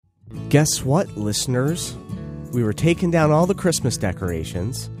Guess what, listeners? We were taking down all the Christmas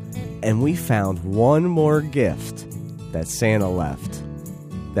decorations, and we found one more gift that Santa left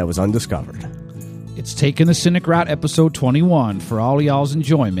that was undiscovered. It's Taking the Cynic Route, episode 21, for all y'all's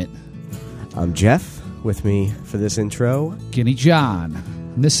enjoyment. I'm Jeff. With me for this intro, Guinea John.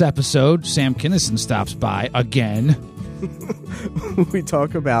 In this episode, Sam Kinison stops by again. We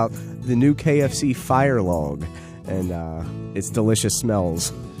talk about the new KFC Fire Log and its delicious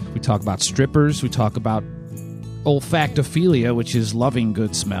smells. We talk about strippers. We talk about olfactophilia, which is loving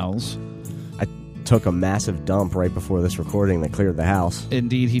good smells. I took a massive dump right before this recording that cleared the house.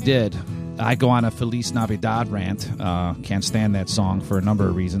 Indeed, he did. I go on a Feliz Navidad rant. Can't stand that song for a number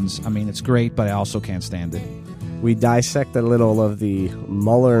of reasons. I mean, it's great, but I also can't stand it. We dissect a little of the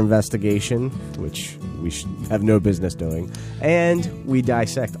Mueller investigation, which we have no business doing. And we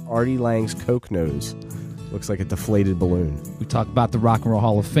dissect Artie Lang's Coke nose. Looks like a deflated balloon. We talk about the Rock and Roll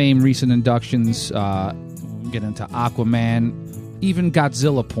Hall of Fame, recent inductions, get into Aquaman, even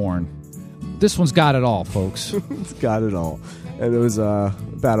Godzilla porn. This one's got it all, folks. It's got it all. And it was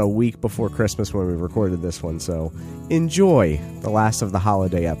about a week before Christmas when we recorded this one, so enjoy the last of the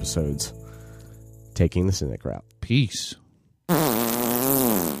holiday episodes. Taking the Cynic Route. Peace.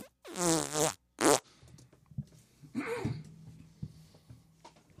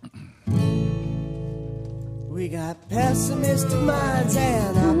 We got pessimistic minds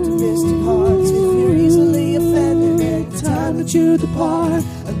and optimistic hearts. If you're easily offended, it's time that you depart.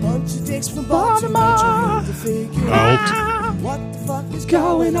 A bunch of dicks from Baltimore to figure out what the fuck is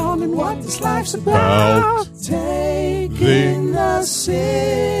going on and what this life's about. Taking the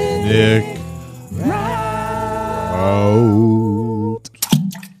Cynic Route.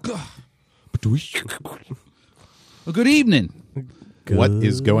 Well, good evening. What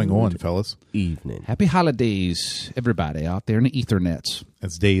is going on, fellas? Evening. Happy holidays, everybody out there in the Ethernets.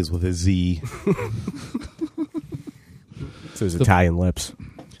 That's days with a Z. So his Italian lips.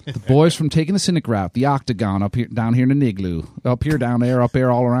 The boys from Taking the Cynic Route, the Octagon, up here, down here in the Igloo. Up here, down there, up there,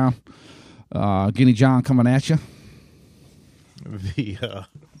 all around. Guinea John coming at you.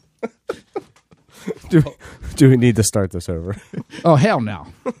 Do we need to start this over? Oh, hell no.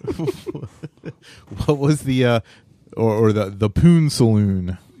 What was the or the Poon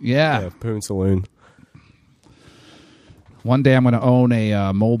Saloon? Yeah. Poon Saloon. One day I'm going to own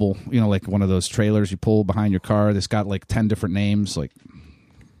a mobile, like one of those trailers you pull behind your car that's got like 10 different names, like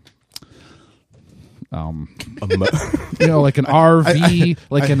like an RV,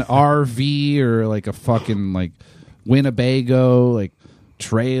 an RV or like a fucking like Winnebago, like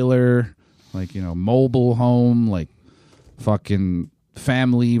trailer, like, mobile home, like fucking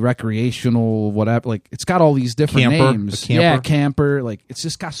family, recreational, whatever. Like, it's got all these different names. Yeah, camper. Like, it's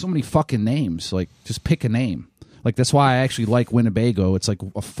just got so many fucking names. Like, just pick a name. Like, that's why I actually like Winnebago. It's like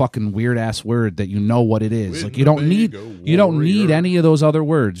a fucking weird ass word that you know what it is. Like, you don't need any of those other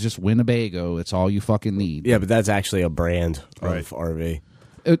words. Just Winnebago. It's all you fucking need. Yeah, but that's actually a brand of RV.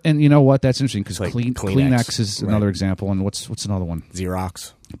 And you know what? That's interesting because like Kleenex is another example. And what's another one?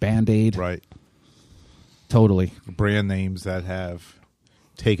 Xerox. Band-Aid. Right. Totally. Brand names that have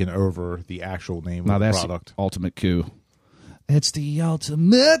taken over the actual name Now of the that's product. Ultimate Coup. It's the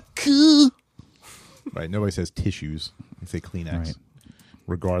Ultimate Coup. Right. Nobody says tissues. They say Kleenex. Right.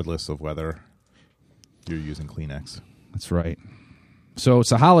 Regardless of whether you're using Kleenex. That's right. So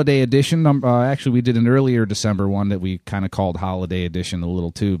it's a holiday edition. Actually, we did an earlier December one that we kind of called Holiday Edition a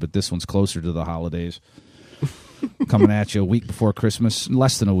little too, but this one's closer to the holidays. Coming at you a week before Christmas.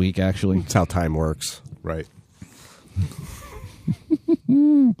 Less than a week, actually. That's how time works. Right.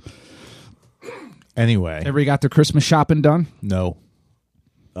 Anyway. Everybody got their Christmas shopping done? No.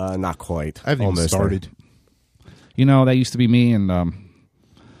 Not quite. I haven't even started. That used to be me, and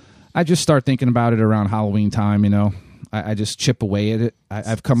I just start thinking about it around Halloween time, I just chip away at it.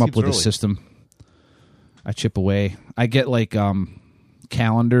 I've come up with a system. I chip away. I get like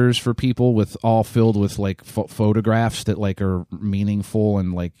calendars for people with all filled with like photographs that like are meaningful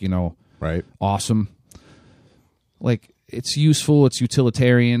and like, right. Awesome. Like it's useful, it's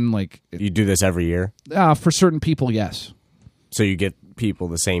utilitarian. Like you do this every year? For certain people, yes. So you get people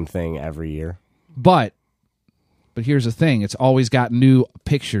the same thing every year? But here's the thing. It's always got new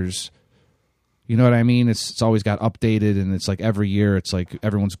pictures. You know what I mean? It's always got updated, and it's like every year it's like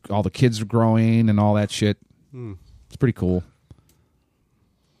all the kids are growing and all that shit. It's pretty cool.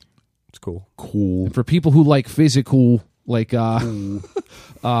 It's cool. And for people who like physical like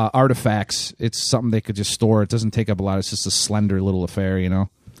artifacts, it's something they could just store. It doesn't take up a lot. It's just a slender little affair,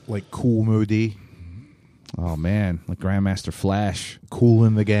 Like Cool Moody. Oh man, like Grandmaster Flash. Cool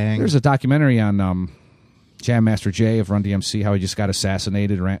in the Gang. There's a documentary on Jam Master Jay of Run DMC, how he just got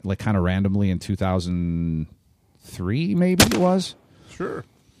assassinated like kind of randomly in 2003, maybe it was. Sure.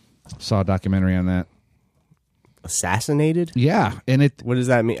 Saw a documentary on that. Assassinated? Yeah, and What does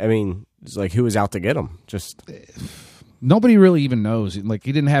that mean? I mean, it's like who was out to get him? Just nobody really even knows. Like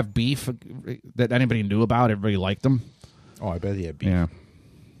he didn't have beef that anybody knew about. Everybody liked him. Oh, I bet he had beef. Yeah.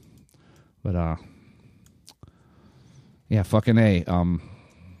 But yeah, fucking A.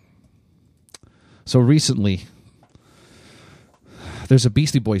 So recently, there's a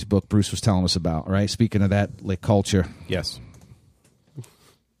Beastie Boys book Bruce was telling us about, right? Speaking of that, like, culture. Yes.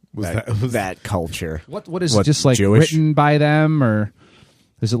 that culture. What is it, just like Jewish? written by them, or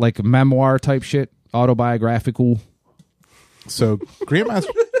is it like a memoir type shit, autobiographical? So Grandmaster.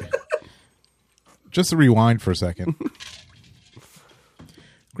 Just to rewind for a second.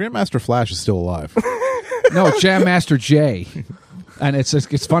 Grandmaster Flash is still alive. No, Jam Master Jay. And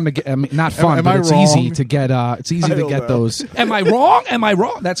it's fun to get. I mean, not fun, Am but I it's wrong? easy to get. It's easy to get those. Am I wrong? Am I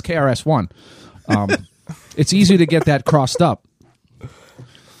wrong? That's KRS-One. It's easy to get that crossed up.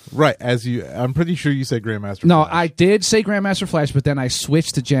 Right, I'm pretty sure you said Grandmaster No, Flash. I did say Grandmaster Flash, but then I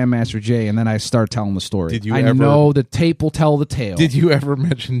switched to Jam Master Jay, and then I started telling the story. Did you I ever- know the tape will tell the tale. Did you ever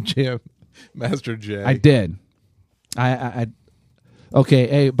mention Jam Master Jay? I did. I okay.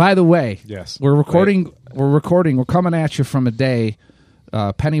 Hey, by the way, Yes. we're recording. We're coming at you from a day.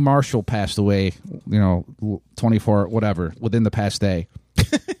 Penny Marshall passed away. 24 whatever within the past day,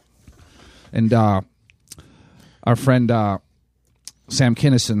 and our friend Sam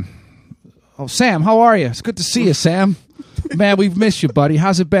Kinnison. Oh, Sam, how are you? It's good to see you, Sam. Man, we've missed you, buddy.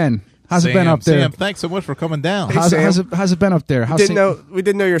 How's it been? How's it been up there? Sam, thanks so much for coming down. How's Sam. it been up there? We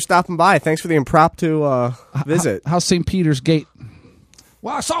didn't know you're stopping by. Thanks for the impromptu visit. How's St. Peter's Gate?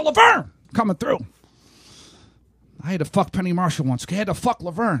 Well, I saw Laverne coming through. I had to fuck Penny Marshall once. I had to fuck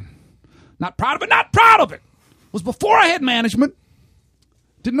Laverne. Not proud of it. Not proud of it. It was before I had management.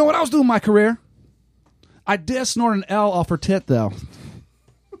 Didn't know what I was doing in my career. I did snort an L off her tit, though.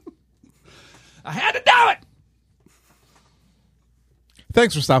 I had to do it.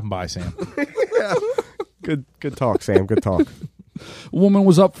 Thanks for stopping by, Sam. Good talk, Sam. Good talk. A woman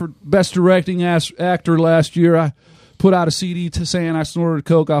was up for Best Directing Actor last year. I put out a CD saying I snorted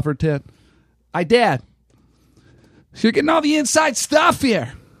coke off her tit. I did. So you're getting all the inside stuff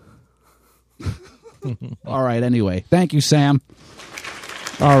here. All right, anyway. Thank you, Sam.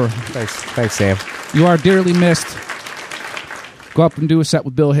 All right. Thanks, Sam. You are dearly missed. Go up and do a set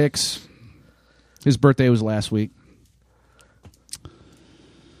with Bill Hicks. His birthday was last week.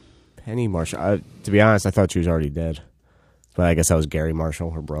 Penny Marshall. To be honest, I thought she was already dead. But I guess that was Gary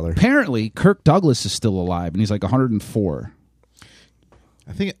Marshall, her brother. Apparently, Kirk Douglas is still alive, and he's like 104.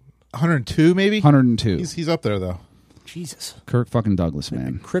 I think 102, maybe? 102. He's up there, though. Jesus. Kirk fucking Douglas,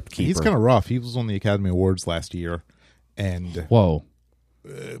 man. Crypt Keeper. He's kind of rough. He was on the Academy Awards last year and Whoa.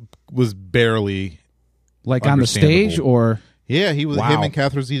 was barely... Like on the stage, Understandable. or... Yeah, he was. Wow. Him and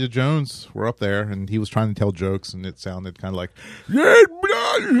Catherine Zeta-Jones were up there, and he was trying to tell jokes, and it sounded kind of like...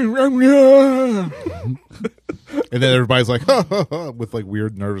 And then everybody's like, ha, ha, ha, with like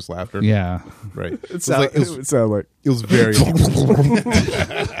weird nervous laughter. Yeah. Right. It would sound like... It was very...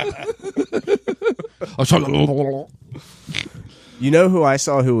 You know who I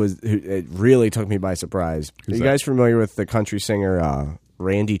saw who it really took me by surprise? Are you that? guys familiar with the country singer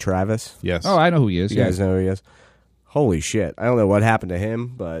Randy Travis? Yes. Oh, I know who he is. You guys know who he is? Holy shit. I don't know what happened to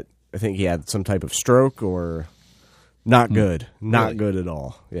him, but I think he had some type of stroke or not good. Not Really? good at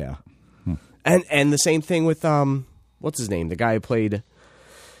all. Yeah. And the same thing with what's his name? The guy who played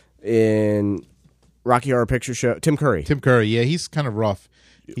in Rocky Horror Picture Show, Tim Curry. Tim Curry, yeah, he's kind of rough.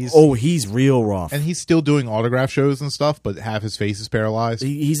 He's real rough. And he's still doing autograph shows and stuff, but half his face is paralyzed.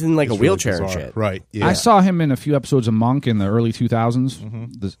 He's in like It's a wheelchair really and bizarre. shit. Right. Yeah. I saw him in a few episodes of Monk in the early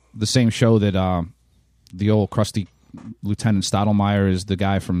 2000s. The same show that the old crusty Lieutenant Stottlemyre is the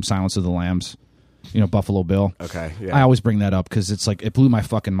guy from Silence of the Lambs. Buffalo Bill. Okay, yeah. I always bring that up because it's like it blew my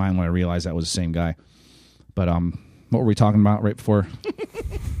fucking mind when I realized that was the same guy. But what were we talking about right before?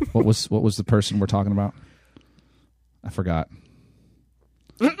 What was the person we're talking about? I forgot.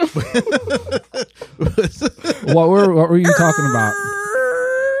 What were you talking about?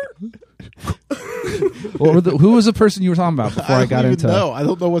 Who was the person you were talking about before I got into? No, I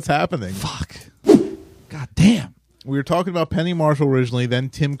don't know what's happening. Fuck. God damn. We were talking about Penny Marshall originally, then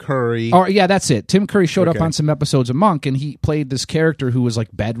Tim Curry. Oh, yeah, that's it. Tim Curry showed up Okay. on some episodes of Monk, and he played this character who was like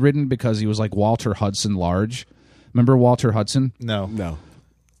bedridden because he was like Walter Hudson large. Remember Walter Hudson? No.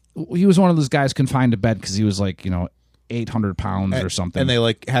 He was one of those guys confined to bed because he was like 800 pounds or something. And they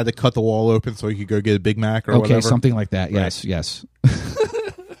like had to cut the wall open so he could go get a Big Mac or okay, whatever. something like that. Right. Yes.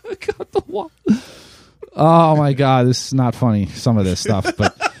 Cut the wall. Oh my god, this is not funny. Some of this stuff,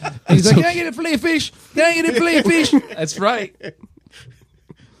 but he's like, "Can I get a fillet of fish? Can I get a fillet of fish?" That's right.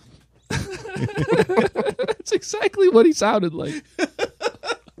 That's exactly what he sounded like.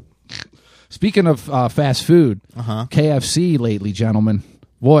 Speaking of fast food, KFC lately, gentlemen,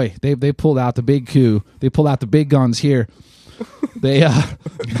 boy, they pulled out the big coup. They pulled out the big guns here. They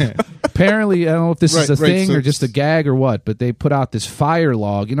apparently, I don't know if this is a thing or just a gag or what, but they put out this fire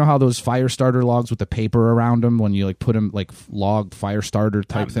log. You know how those fire starter logs with the paper around them when you like put them like log fire starter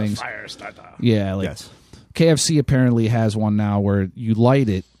type things? Fire starter. Yeah, like Yes. KFC apparently has one now where you light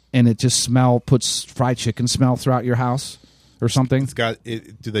it and it just puts fried chicken smell throughout your house or something. It's got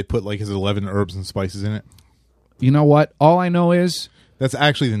it. Do they put like his 11 herbs and spices in it? You know what? All I know is That's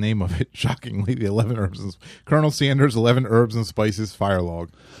actually the name of it. Shockingly, the 11 herbs and Colonel Sanders 11 herbs and spices fire log.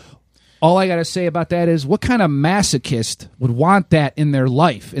 all I got to say about that is what kind of masochist would want that in their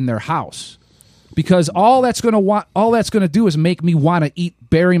life, in their house? Because all that's going to do is make me want to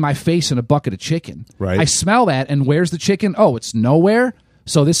bury my face in a bucket of chicken. Right. I smell that, and where's the chicken? Oh, it's nowhere.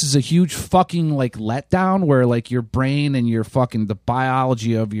 So this is a huge fucking like letdown where like your brain and your fucking the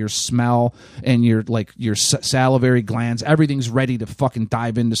biology of your smell and your like your salivary glands, everything's ready to fucking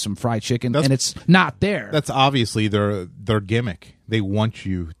dive into some fried chicken, and it's not there. That's obviously their gimmick. They want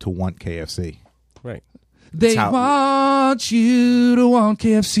you to want KFC. Right. They want you to want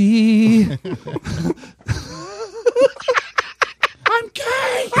KFC. I'm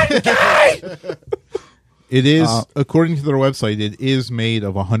gay. It is, according to their website, it is made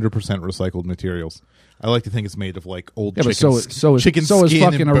of 100% recycled materials. I like to think it's made of like old chicken. But so is chicken fucking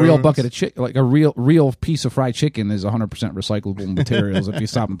skin a and real bones. bucket of chicken, like a real piece of fried chicken is 100% recyclable materials. If you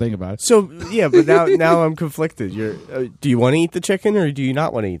stop and think about it. So yeah, but now I'm conflicted. Do you want to eat the chicken or do you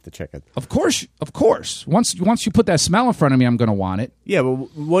not want to eat the chicken? Of course. Once you put that smell in front of me, I'm going to want it. Yeah,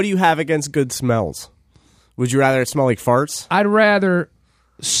 but what do you have against good smells? Would you rather it smell like farts? I'd rather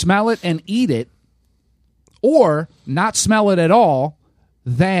smell it and eat it, or not smell it at all,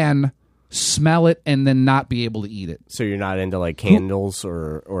 than smell it and then not be able to eat it. So you're not into like candles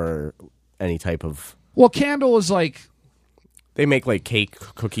or any type of. Well, candle is like. They make like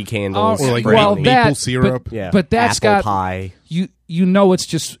cookie candles, Or like brownies. maple syrup. Yeah, but that's apple got pie. You know it's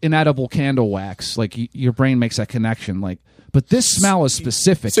just inedible candle wax. Like your brain makes that connection. Like, but this smell is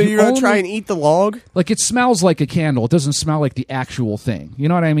specific. So you're gonna try and eat the log? like it smells like a candle. It doesn't smell like the actual thing. You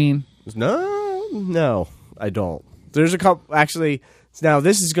know what I mean? No, I don't. There's a couple actually. Now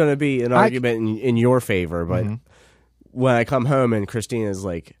this is going to be an argument in your favor, but when I come home and Christina's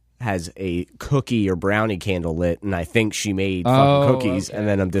like has a cookie or brownie candle lit, and I think she made fucking cookies, and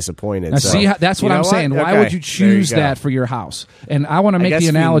then I'm disappointed. Now, So, see, that's what I'm saying. Why would you choose that for your house? And I want to make the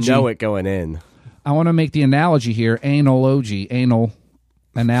analogy. We know it going in. I want to make the analogy here, anal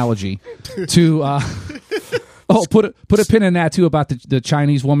analogy to. Oh, put a pin in that too about the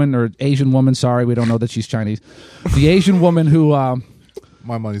Chinese woman or Asian woman. Sorry, we don't know that she's Chinese. The Asian woman who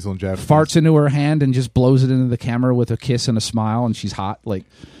My money's on Japanese. farts into her hand and just blows it into the camera with a kiss and a smile, and she's hot. Like,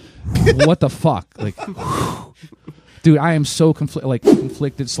 what the fuck? Like, dude, I am so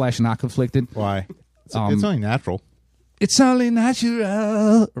conflicted / not conflicted. Why? It's only natural. It's only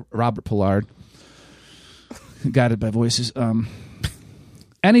natural. Robert Pollard, guided by voices.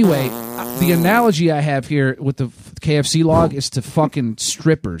 Anyway, the analogy I have here with the KFC log is to fucking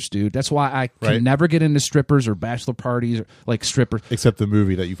strippers, dude. That's why I can never get into strippers or bachelor parties or like strippers. Except the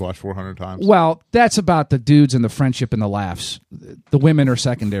movie that you've watched 400 times. Well, that's about the dudes and the friendship and the laughs. The women are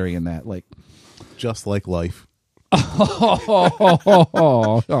secondary in that. Like, Just like life.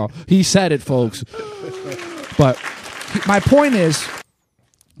 he said it, folks. But my point is,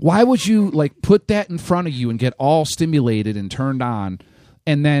 why would you like put that in front of you and get all stimulated and turned on,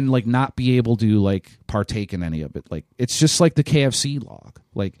 and then like not be able to like partake in any of it? Like, it's just like the KFC log.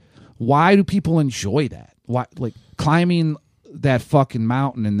 Like, why do people enjoy that? Why, like, climbing that fucking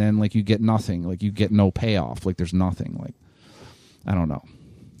mountain and then like you get nothing, like you get no payoff, like there's nothing. Like, I don't know.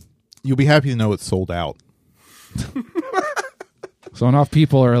 You'll be happy to know it's sold out. So enough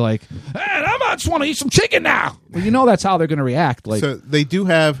people are like, hey, I just want to eat some chicken now. Well, you know that's how they're going to react. Like, So they do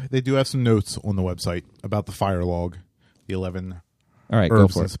have some notes on the website about the fire log, the 11 all right, go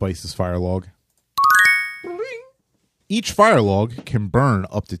herbs for and it. spices fire log. Each fire log can burn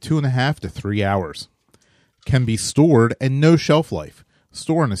up to 2.5 to 3 hours. Can be stored and no shelf life.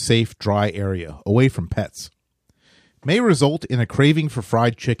 Store in a safe, dry area, away from pets. May result in a craving for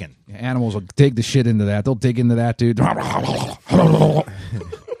fried chicken. Animals will dig the shit into that. They'll dig into that, dude.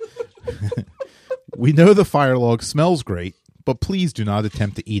 We know the fire log smells great, but please do not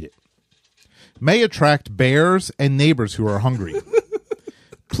attempt to eat it. May attract bears and neighbors who are hungry.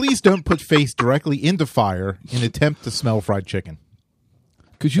 Please don't put face directly into fire in attempt to smell fried chicken.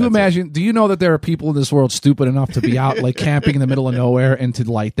 Could you imagine? Do you know that there are people in this world stupid enough to be out like camping in the middle of nowhere and to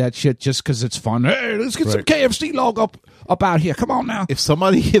light that shit just because it's fun? Hey, let's get some Right. KFC log up out here. Come on now, If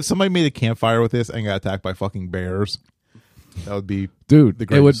somebody made a campfire with this and got attacked by fucking bears, that would be dude. the It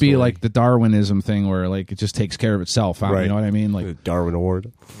would greatest be story. like the Darwinism thing where like it just takes care of itself. Right. You know what I mean? Like, Darwin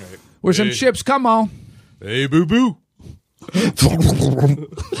Award. where's some chips? Come on. Hey, boo boo.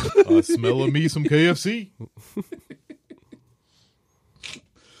 Smelling me some KFC.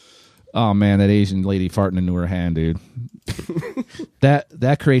 Oh man, that Asian lady farting into her hand, dude.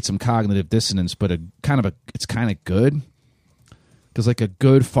 that creates some cognitive dissonance, but it's kind of good because like a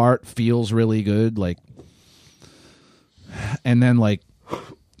good fart feels really good, like, and then like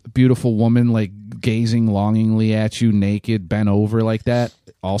a beautiful woman like gazing longingly at you naked, bent over like that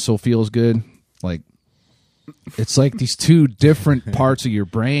also feels good. Like it's like these two different parts of your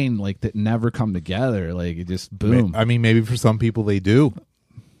brain like that never come together. Like it just boom. I mean, maybe for some people they do.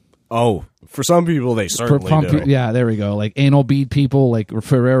 Oh, for some people, they certainly do. Yeah, there we go. Like anal bead people, like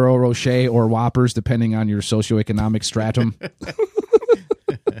Ferrero Rocher or Whoppers, depending on your socioeconomic stratum.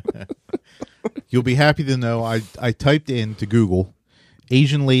 You'll be happy to know I typed into Google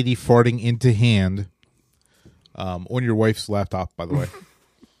Asian lady farting into hand on your wife's laptop, by the way.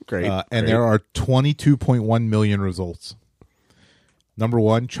 Great. And great. there are 22.1 million results. Number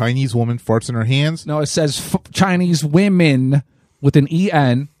 1, Chinese woman farts in her hands. No, it says Chinese women with an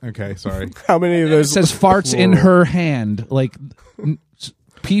EN. Okay, sorry. How many of It those says farts in her hand. Like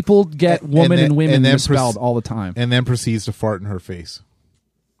people get woman and women misspelled all the time. And then proceeds to fart in her face.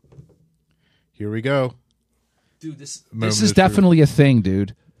 Here we go. Dude, this Moment is of truth. definitely a thing,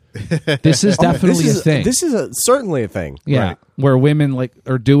 dude. This is definitely a thing. This is certainly a thing. Yeah, Right. where women like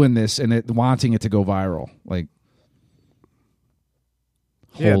are doing this and wanting it to go viral. Like,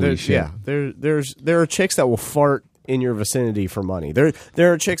 holy shit! There are chicks that will fart in your vicinity for money. There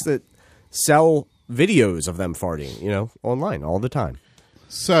are chicks that sell videos of them farting, online all the time.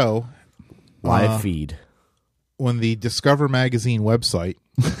 So, Live feed. when the Discover magazine website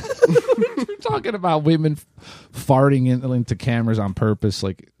We're talking about women farting into cameras on purpose.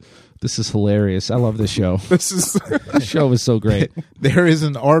 Like, this is hilarious. I love this show. This is This show is so great. there is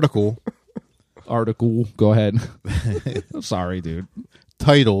an article Article, go ahead. I'm sorry, dude.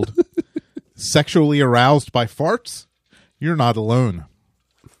 titled Sexually Aroused by Farts? You're Not Alone.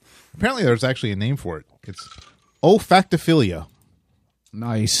 Apparently there's actually a name for it. It's olfactophilia,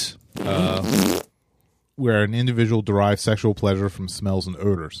 Nice. where an individual derives sexual pleasure from smells and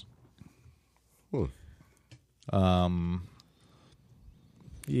odors.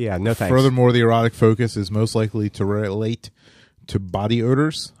 yeah. No thanks. Furthermore, the erotic focus is most likely to relate to body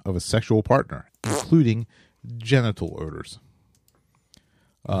odors of a sexual partner, including genital odors.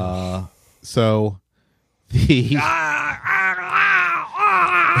 So the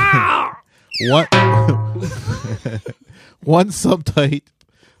one subtype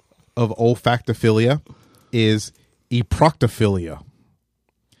of olfactophilia is eproctophilia.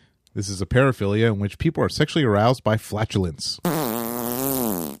 This is a paraphilia in which people are sexually aroused by flatulence.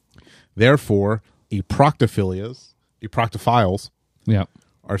 Therefore, eproctophiles Yeah.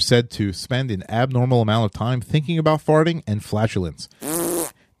 are said to spend an abnormal amount of time thinking about farting and flatulence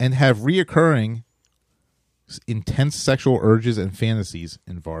and have reoccurring intense sexual urges and fantasies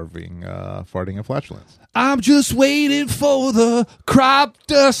involving farting and flatulence. I'm just waiting for the crop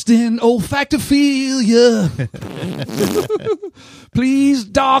dusting olfactophilia. Please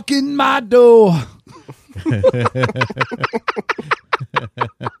darken my door.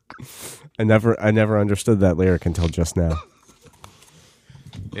 I never understood that lyric until just now.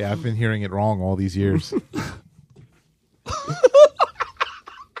 Yeah, I've been hearing it wrong all these years.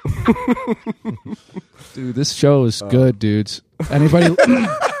 Dude, this show is good, dudes. Anybody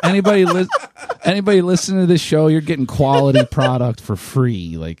listen to this show, you're getting quality product for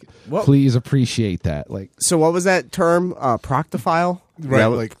free. Like, Well- please appreciate that. Like, So what was that term? Proctophile? Right, Yeah,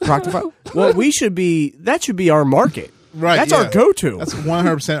 like- proctophile. Well, that should be our market. Right, That's yeah. our go-to. That's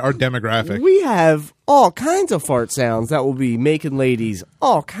 100% our demographic. We have all kinds of fart sounds that will be making ladies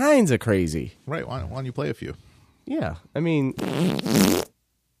all kinds of crazy. Right, why don't you play a few? Yeah, I mean,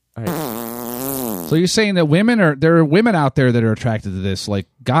 so you're saying that there are women out there that are attracted to this, like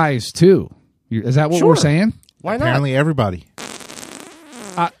guys too. Is that what Sure. we're saying? why not? Apparently everybody.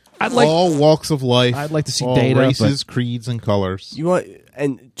 I'd like. All walks of life. I'd like to see all data, races, creeds, and colors. You want,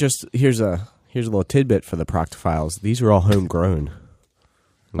 and just here's a little tidbit for the proctophiles. These are all homegrown.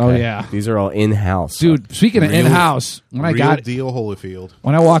 Oh Okay? yeah, These are all in-house. dude. Speaking of Real- in-house, when I Real got deal Holyfield.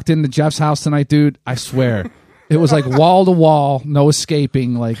 when I walked into Jeff's house tonight, dude, I swear, It was like wall to wall, no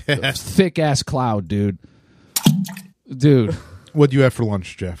escaping, like thick ass cloud, dude. Dude, What do you have for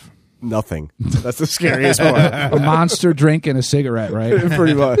lunch, Jeff? Nothing. That's the scariest part. a Monster drink and a cigarette, right?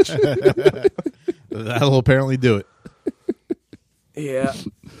 Pretty much. That'll apparently do it. Yeah.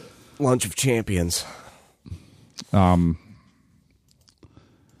 Lunch of champions. I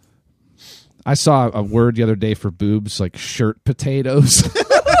saw a word the other day for boobs, like shirt potatoes.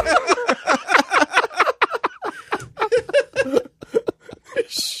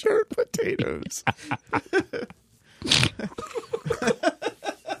 Shirt potatoes.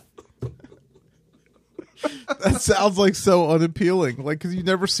 That sounds like so unappealing. Like, because you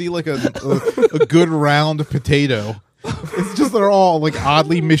never see like a good round potato. It's just they're all like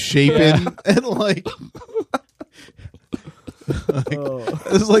oddly misshapen and like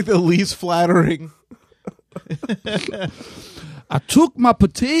it's like the least flattering. I took my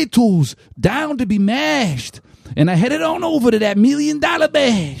potatoes down to be mashed, and I headed on over to that $1 million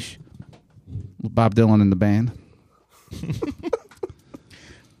bash. Bob Dylan in the band.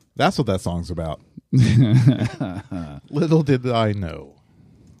 That's what that song's about. Little did I know.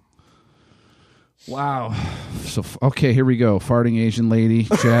 Wow. So okay, here we go. Farting Asian lady,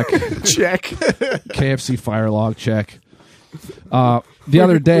 check. Check. KFC fire log, check. The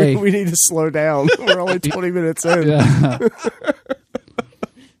other day, we need to slow down. We're only 20 minutes in.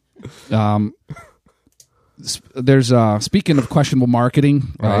 There's speaking of questionable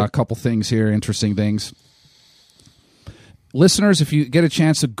marketing, Right. a couple things here, interesting things. Listeners, if you get a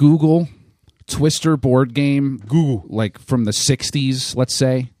chance to Google Twister board game, Google. like from the 60s, let's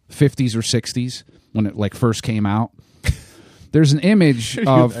say 50s or 60s when it like first came out. There's an image You're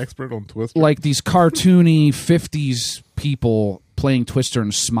of an expert on Twister. like these cartoony 50s people playing Twister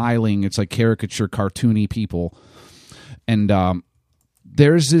and smiling. It's like caricature cartoony people. And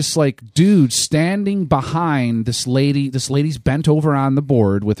there's this like dude standing behind this lady. This lady's bent over on the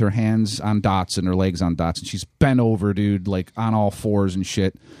board with her hands on dots and her legs on dots. And she's bent over, dude, like on all fours and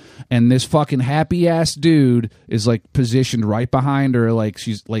shit. And this fucking happy ass dude is like positioned right behind her, like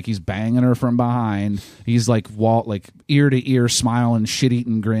she's like he's banging her from behind. He's like like ear to ear, smiling, shit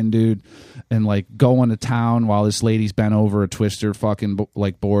eating grin, dude, and like going to town while this lady's bent over a Twister fucking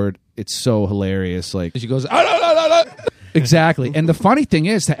like board. It's so hilarious. Like she goes, exactly. And the funny thing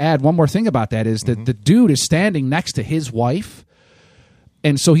is, to add one more thing about that, is that the dude is standing next to his wife,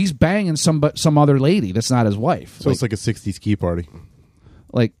 and so he's banging some other lady that's not his wife. So it's like a 60s key party.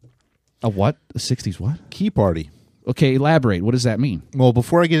 Like a what? A 60s what? Key party. Okay, elaborate. What does that mean? Well,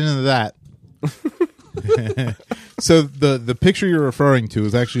 before I get into that, so the picture you're referring to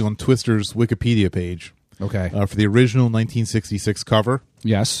is actually on Twister's Wikipedia page Okay. for the original 1966 cover.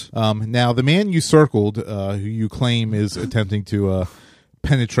 Yes. Now, the man you circled, who you claim is attempting to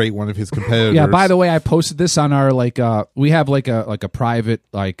penetrate one of his competitors. Yeah, by the way, I posted this on our we have like a private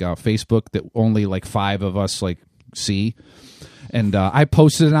Facebook that only like 5 of us like see. And I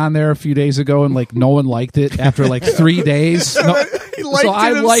posted it on there a few days ago, and like no one liked it after like 3 days. No, He liked so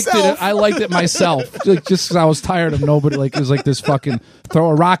I it liked himself. it. I liked it myself, like, just because I was tired of nobody. Like it was like this fucking throw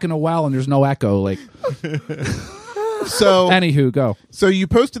a rock in a well and there's no echo. Like, So, anywho, go. so you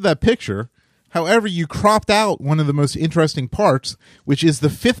posted that picture. However, you cropped out one of the most interesting parts, which is the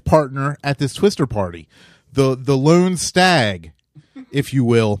 5th partner at this Twister party, the lone stag, if you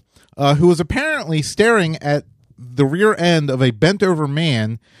will, who was apparently staring at the rear end of a bent-over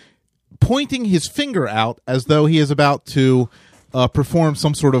man, pointing his finger out as though he is about to perform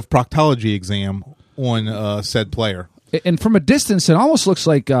some sort of proctology exam on said player. And from a distance, it almost looks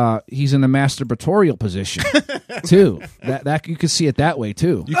like he's in a masturbatorial position too. That you could see it that way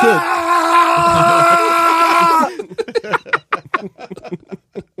too. You could.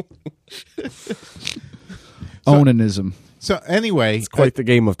 Onanism. So anyway, It's quite the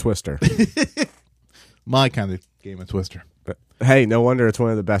game of Twister. my kind of game of Twister. But hey, no wonder it's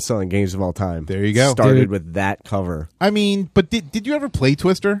one of the best-selling games of all time. There you go. Started Dude. with that cover. I mean, but did you ever play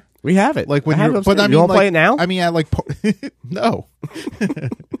Twister? We have it. Like when I have you're, it upstairs. but I mean, you want to like, play it now? I mean, at like no.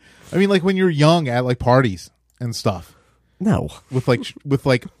 I mean, like when you're young at like parties and stuff no, with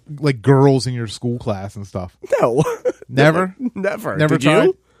like girls in your school class and stuff. no, Never, never, never Did tried.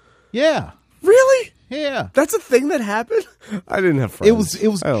 you? Yeah, Really? yeah. That's a thing that happened. I didn't have friends. It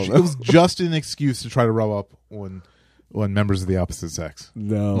was I don't know. it was just an excuse to try to rub up on members of the opposite sex.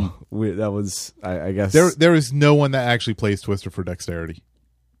 No, that was. I guess There is no one that actually plays Twister for dexterity.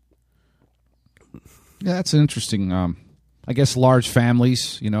 Yeah, that's an interesting. I guess large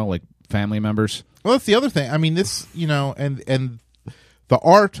families, like family members. Well, that's the other thing. I mean, this, and the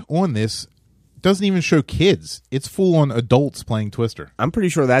art on this doesn't even show kids. It's full on adults playing Twister. I'm pretty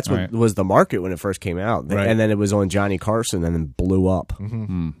sure that's what Right. was the market when it first came out, Right. and then it was on Johnny Carson, and then blew up.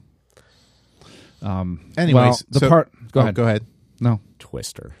 Anyways, Well, the part- go ahead. Go ahead. No.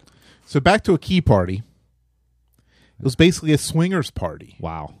 Twister. So back to a key party. It was basically a swingers party.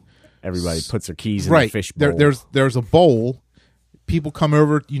 Wow. Everybody puts their keys in the Right. fish bowl. There's a bowl. People come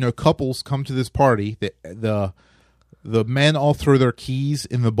over. Couples come to this party. The men all throw their keys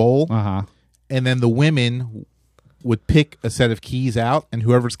in the bowl, and then the women would pick a set of keys out, and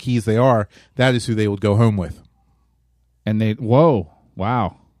whoever's keys they are, that is who they would go home with. And they, whoa,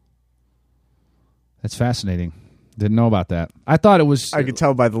 wow. That's fascinating. Didn't know about that. I thought it was. I could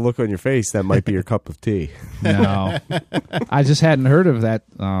tell by the look on your face that might be your cup of tea. No. I just hadn't heard of that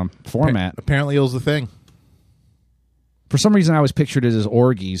format. Apparently, it was the thing. For some reason, I always pictured it as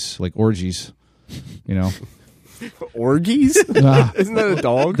orgies, like orgies. Orgies? Ah. Isn't that a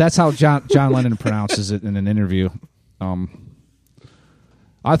dog? That's how John Lennon pronounces it in an interview. I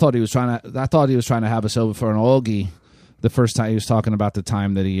thought he was trying to have us over for an orgy. The first time he was talking about the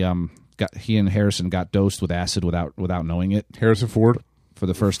time that he and Harrison got dosed with acid without knowing it Harrison Ford. for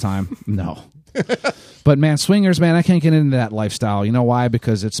the first time. No. But man, swingers, man, I can't get into that lifestyle. You know why?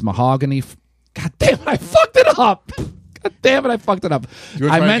 Because it's mahogany. God damn it, I fucked it up. God damn it, I fucked it up. You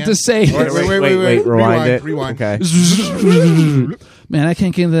wanna I try meant again? to say Wait, rewind it. Rewind. Okay. Man, I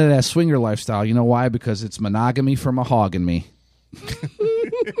can't get into that swinger lifestyle. You know why? Because it's monogamy for mahogany.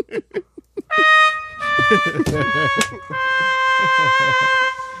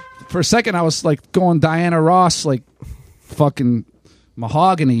 For a second, I was like going Diana Ross, like fucking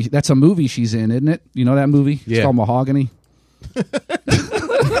Mahogany. That's a movie she's in, isn't it? You know that movie? It's Yeah. called Mahogany.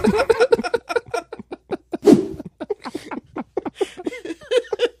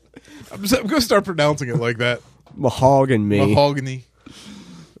 I'm going to start pronouncing it like that. Mahogany. Mahogany.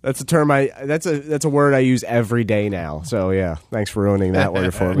 That's a term that's a word I use every day now. So yeah, thanks for ruining that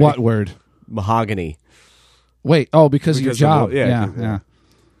word for me. What word? Mahogany. Wait, because of your Because of job. the- yeah, yeah.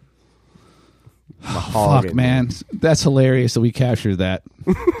 Mahogany. Fuck, man. That's hilarious that we captured that.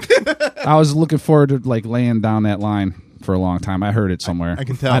 I was looking forward to like laying down that line for a long time. I heard it somewhere. I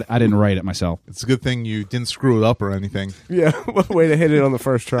can tell. I didn't write it myself. It's a good thing you didn't screw it up or anything. Yeah, what way to hit it on the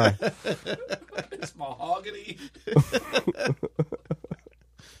first try. It's mahogany.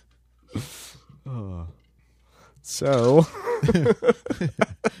 So,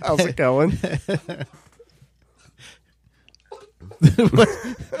 how's it going?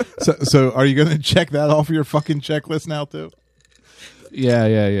 So are you going to check that off your fucking checklist now too?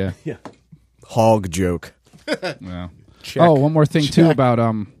 Yeah. Hog joke. Yeah. Check. Oh, one more thing too Check. about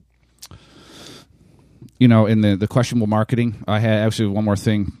in the questionable marketing. I had actually one more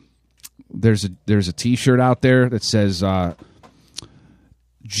thing. There's a T-shirt out there that says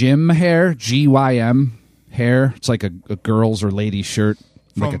Gym Hair, GYM hair. It's like a girl's or ladies shirt,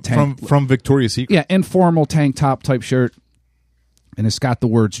 like a tank. From Victoria's Secret. Yeah, informal tank top type shirt, and it's got the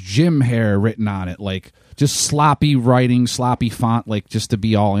words "gym hair" written on it, like just sloppy writing, sloppy font, like just to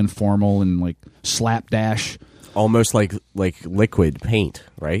be all informal and like slapdash. Almost like liquid paint,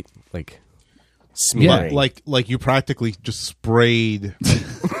 right? Like Yeah, smearing. Like you practically just sprayed.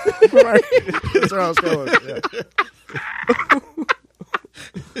 That's where I was going. Yeah.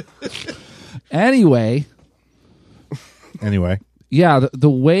 Anyway, yeah, the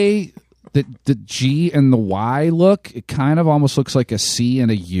way that the G and the Y look, it kind of almost looks like a C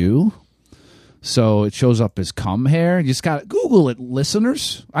and a U. So it shows up as cum hair. You just got to Google it,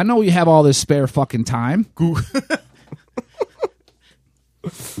 listeners. I know you have all this spare fucking time.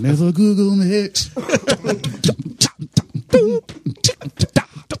 Never Google mix.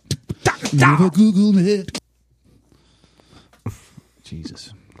 Never Google mix.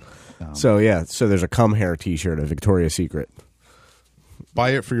 Jesus. So yeah, so there's a cum hair T-shirt, a Victoria's Secret.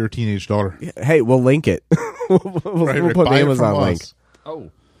 Buy it for your teenage daughter. Hey, we'll link it. we'll Right, put the buy it Amazon from link. us. Oh.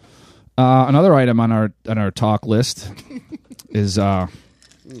 Another item on our talk list is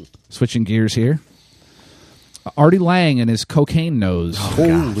switching gears here. Artie Lang and his cocaine nose.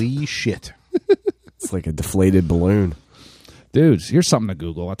 Holy shit. It's like a deflated balloon. Dudes, here's something to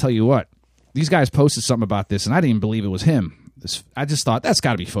Google. I'll tell you what. These guys posted something about this, and I didn't even believe it was him. I just thought, that's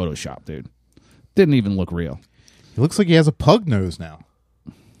got to be Photoshop, dude. Didn't even look real. It looks like he has a pug nose now.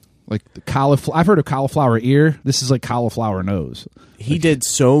 Like the cauliflower. I've heard of cauliflower ear. This is like cauliflower nose. He did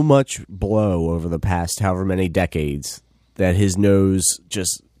so much blow over the past however many decades that his nose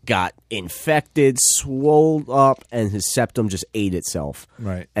just got infected, swelled up, and his septum just ate itself.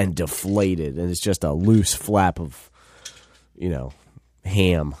 Right. And deflated. And it's just a loose flap of,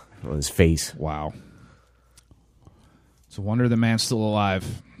 ham on his face. Wow. It's a wonder the man's still alive.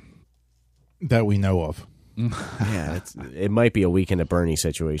 that we know of. Yeah, it might be a Weekend at Bernie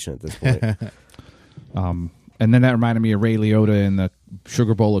situation at this point. And then that reminded me of Ray Liotta in the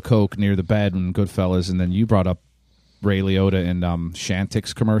Sugar Bowl of Coke near the bed in Goodfellas, and then you brought up Ray Liotta in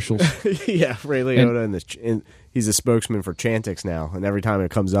Chantix commercials. Yeah, Ray Liotta, he's a spokesman for Chantix now, and every time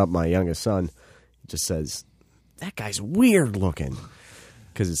it comes up, my youngest son just says, "That guy's weird looking,"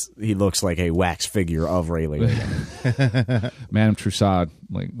 because he looks like a wax figure of Ray Liotta. Madame Trussard.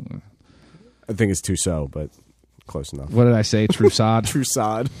 Like, I think it's Tussaud, but close enough. what did I say? Trussard?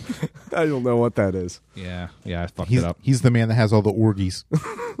 Trussard. I don't know what that is. Yeah, I fucked it up. He's the man that has all the orgies.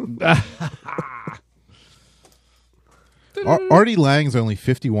 Artie Lang's only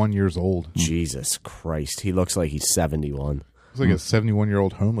 51 years old. Jesus Christ. He looks like he's 71. He's like a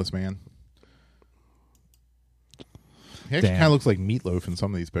 71-year-old homeless man. He actually Damn. kind of looks like Meatloaf in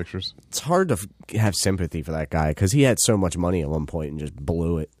some of these pictures. It's hard to have sympathy for that guy because he had so much money at one point and just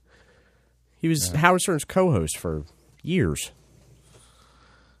blew it. He was Howard Stern's co-host for years.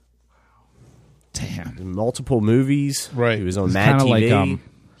 Damn. In multiple movies. Right. He was on It's Mad kinda TV. like,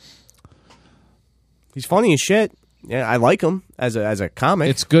 He's funny as shit. Yeah, I like him as a comic.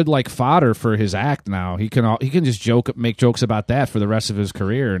 it's good like fodder for his act now. He can just make jokes about that for the rest of his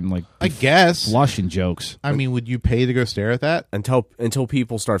career and like I guess. flushing jokes. I mean, would you pay to go stare at that? until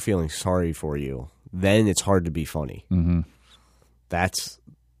people start feeling sorry for you, then it's hard to be funny. Mm-hmm. That's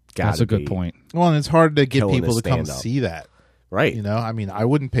That's a good point. Well, and it's hard to get Killing people his to come stand-up. see that. Right. You know, I mean, I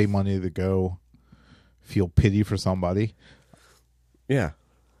wouldn't pay money to go feel pity for somebody. Yeah.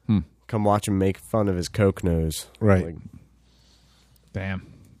 Come watch him make fun of his Coke nose. Right. Like, Damn.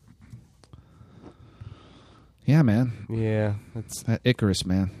 Yeah, man. yeah. That's That Icarus,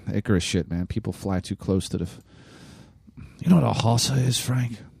 man. That Icarus shit, man. People fly too close to the... You know what a hossa is,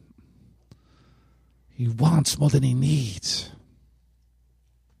 Frank? He wants more than he needs.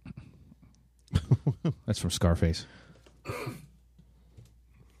 That's from Scarface.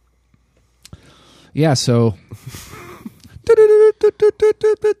 Yeah, so...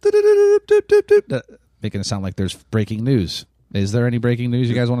 Making it sound like there's breaking news. Is there any breaking news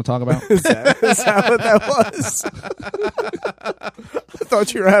you guys want to talk about? Is that what that was? I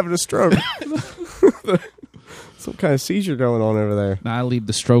thought you were having a stroke. Some kind of seizure going on over there. Nah, I leave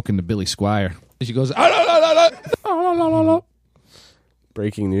the stroking to Billy Squire. She goes, "Ah, la, la, la, la. Ah, la, la, la, la."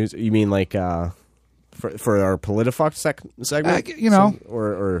 Breaking news? You mean like for our PolitiFuck segment? You know.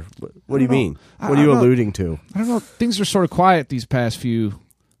 Or what do you mean? I What are you don't know. alluding to? I don't know. Things are sort of quiet these past few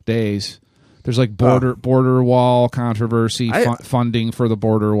days. There's like border wall controversy, funding for the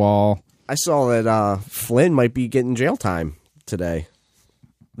border wall. I saw that Flynn might be getting jail time today.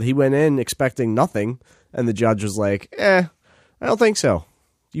 He went in expecting nothing, and the judge was like, I don't think so.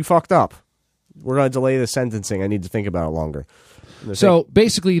 You fucked up. We're going to delay the sentencing. I need to think about it longer. So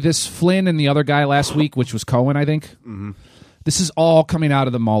basically, this Flynn and the other guy last week, which was Cohen, I think, this is all coming out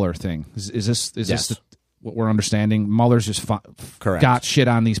of the Mueller thing. Is this what we're understanding? Mueller's just Correct. got shit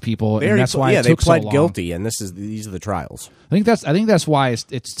on these people, They and that's why it they took so pled long. guilty, and these are the trials. I think that's why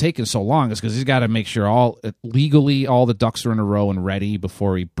it's taken so long. Is because he's got to make sure legally all the ducks are in a row and ready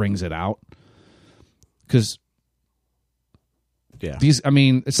before he brings it out. Because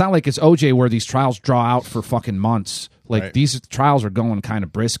it's not like it's OJ where these trials draw out for fucking months. Like Right. these trials are going kind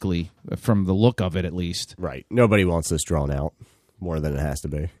of briskly from the look of it, at least. Right. Nobody wants this drawn out more than it has to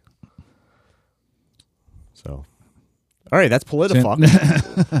be. So, all right, that's PolitiFuck.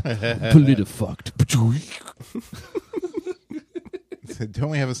 PolitiFucked. Don't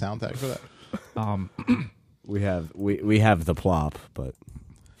we have a sound tag for that? we have the plop, but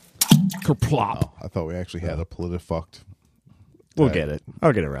Kerplop. I thought we actually had a PolitiFucked. we'll get it.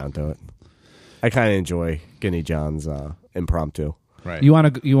 I'll get around to it. I kind of enjoy Guinea John's impromptu. Right.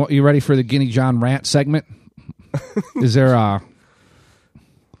 You ready for the Guinea John rant segment? Is there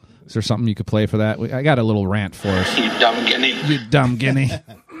something you could play for that? I got a little rant for us. You dumb guinea. You dumb guinea.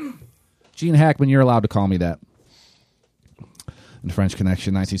 Gene Hackman, you're allowed to call me that. In French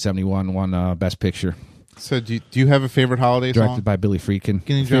Connection, 1971, won Best Picture. So do you have a favorite holiday Directed song? by Billy Friedkin.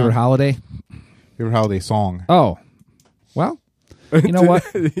 Guinea John. Favorite holiday? Favorite holiday song? Oh, well, you know what?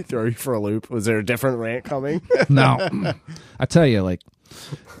 Did he throw you for a loop? Was there a different rant coming? No. I tell you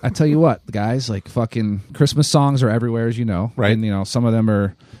what, guys, like fucking Christmas songs are everywhere, as you know. Right. And, some of them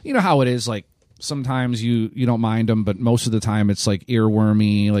are, you know how it is, like sometimes you don't mind them, but most of the time it's like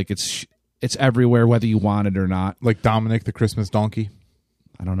earwormy, like it's everywhere whether you want it or not. Like Dominic the Christmas Donkey?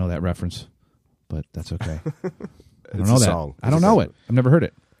 I don't know that reference, but that's okay. I don't It's know a that. song. I don't know it. I've never heard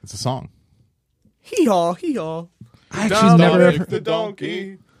it. It's a song. Hee haw, hee haw. I actually never the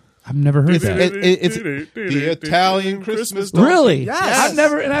donkey. I've never heard It's that. it's the Italian Christmas. Really? Yes. I've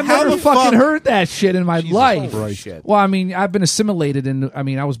never How the fucking fuck- heard that shit in my life. Holy shit. Well, I mean, I've been assimilated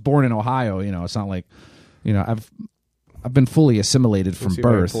I was born in Ohio, it's not like, I've been fully assimilated from See if I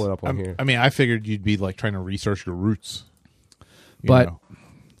can birth. pull it up on here. I mean, I figured you'd be like trying to research your roots. You But know.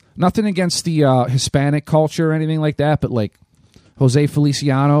 nothing against the Hispanic culture or anything like that, but like Jose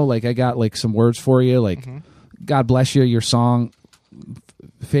Feliciano, like I got like some words for you, like God bless you, your song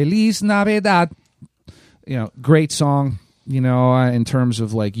Feliz Navidad. Great song, in terms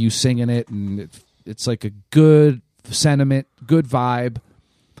of like you singing it, and it's like a good sentiment, good vibe.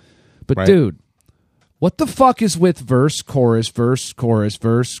 But Right. dude, what the fuck is with verse, chorus, verse, chorus,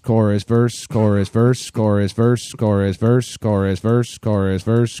 verse, chorus, verse, chorus, verse, chorus, verse, chorus, verse, chorus, verse, chorus,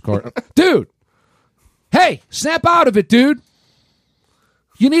 verse, chorus? Dude, hey, snap out of it, dude.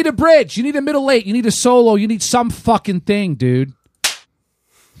 You need a bridge. You need a middle eight. You need a solo. You need some fucking thing, dude.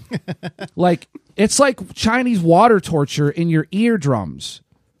 Like, it's like Chinese water torture in your eardrums,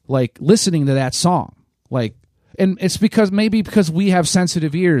 like listening to that song. Like, and it's because we have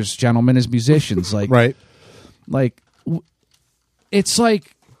sensitive ears, gentlemen, as musicians. Like, Right. It's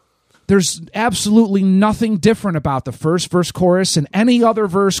like there's absolutely nothing different about the first verse chorus and any other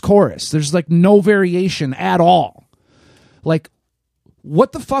verse chorus. There's like no variation at all. Like,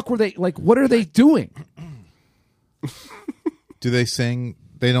 what the fuck were they like? What are they doing? Do they sing?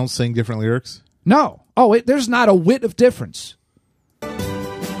 They don't sing different lyrics. No. Oh, there's not a whit of difference.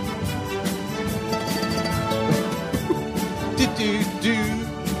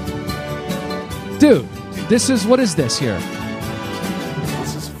 Dude, what is this here?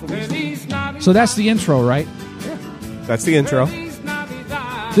 So that's the intro, right? That's the intro.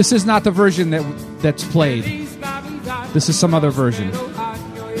 This is not the version that's played. This is some other version.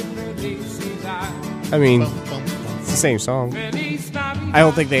 I mean, it's the same song. I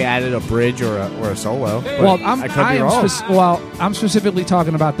don't think they added a bridge or a solo. But Well, I could be wrong. I'm specifically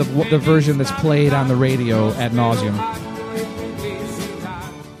talking about the version that's played on the radio ad nauseum.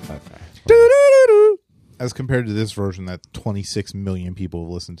 As compared to this version that 26 million people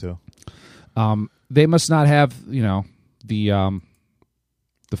have listened to. They must not have, the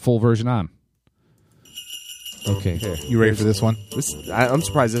full version on. Okay. Here. You ready for this one? I'm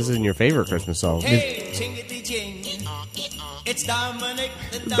surprised this isn't your favorite Christmas song. Hey, jingity jing. It's Dominic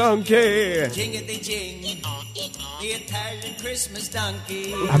the Donkey. Jingity jing. The Italian Christmas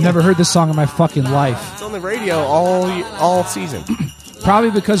donkey. I've never heard this song in my fucking life. It's on the radio all season. Probably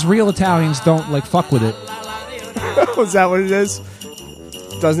because real Italians don't like fuck with it. Is that what it is?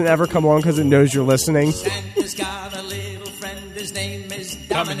 Doesn't ever come on because it knows you're listening. Santa's got a little friend. His name is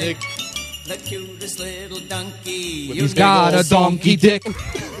Dominic. The cutest little donkey. He's got a donkey dick.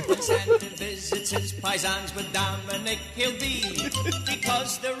 When Santa visits his paisans with Dominic, he'll be.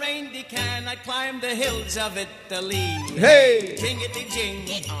 Because the reindeer cannot climb the hills of Italy. Hey! Jingity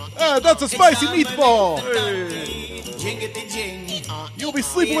jing. That's a spicy Dominic meatball! the donkey. Jingity jing. You'll be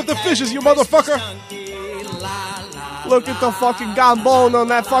sleeping with the fishes, you motherfucker! Donkey, la, la, Look at the fucking gambone on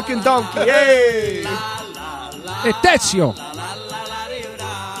that fucking donkey. Hey! E Tezio.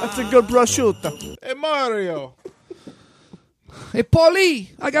 That's a good prosciutto. Hey, Mario! E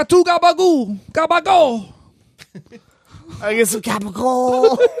Poli. I got two gabagoo. Gabago. I get some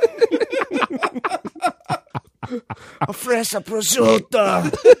capicola. A fresh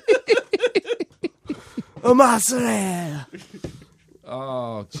prosciutto. A mozzarella.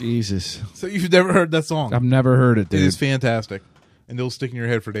 Oh, Jesus. So you've never heard that song? I've never heard it, It dude. is fantastic. And it'll stick in your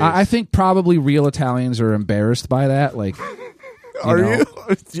head for days. I think probably real Italians are embarrassed by that. Like, Are know.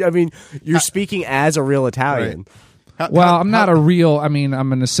 you? I mean, you're speaking as a real Italian. well, I'm not a real. I mean,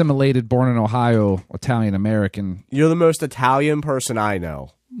 I'm an assimilated, born in Ohio, Italian American. You're the most Italian person I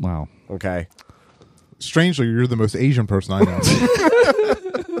know. Wow. Okay. Strangely, you're the most Asian person I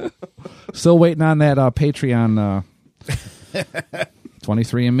know. Still waiting on that Patreon.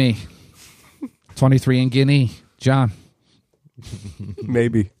 23andMe. 23 and Guinea. John.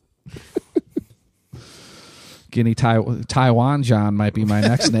 Maybe. Guinea Taiwan John might be my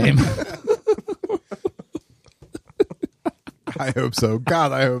next name. I hope so.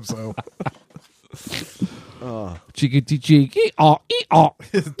 God, I hope so. Chickity cheeky. Oh, oh.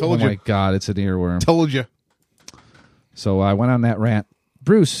 Told Oh you. my God, it's an earworm. Told you. So I went on that rant.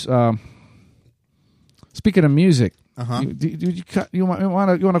 Bruce, speaking of music, you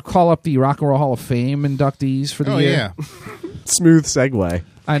want to call up the Rock and Roll Hall of Fame inductees for the Oh, year? yeah. Smooth segue.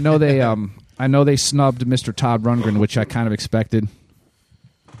 I know they snubbed Mr. Todd Rundgren, which I kind of expected.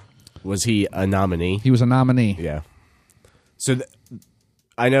 Was he a nominee? He was a nominee. Yeah. So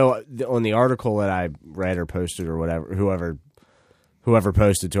I know on the article that I read or posted or whatever, whoever whoever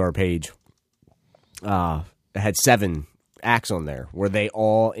posted to our page, had 7 acts on there. Were they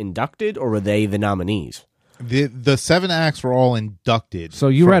all inducted, or were they the nominees? The 7 acts were all inducted. So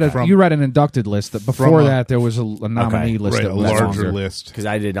you read an inducted list. That before a- that there was a nominee list right, that a was larger longer. list. Because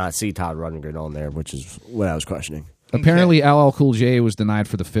I did not see Todd Rundgren on there, which is what I was questioning. Apparently, LL Cool J was denied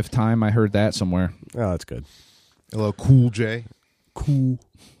for the 5th time. I heard that somewhere. Oh, that's good. Hello, Cool J. Cool.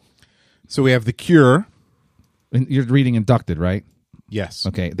 So we have The Cure. And you're reading inducted, right? Yes.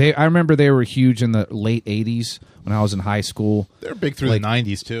 Okay. I remember they were huge in the late 80s when I was in high school. They're big through Like- the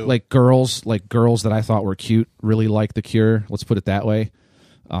 90s, too. Like girls that I thought were cute really liked The Cure. Let's put it that way.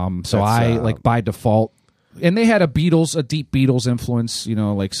 So That's, I like by default, and they had a deep Beatles influence, you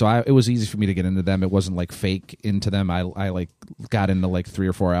know, like, so it was easy for me to get into them. It wasn't like fake into them. I like got into like 3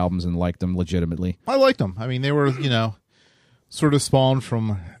 or 4 albums and liked them legitimately. I liked them. I mean, they were, sort of spawned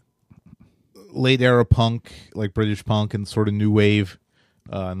from late era punk, like British punk and sort of new wave.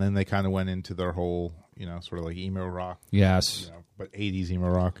 And then they kind of went into their whole, sort of like emo rock, Yes. but 80s emo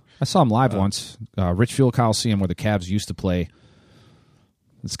rock. I saw them live once, Richfield Coliseum, where the Cavs used to play.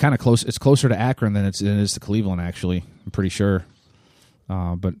 It's kind of close. It's closer to Akron than it is to Cleveland, actually. I'm pretty sure.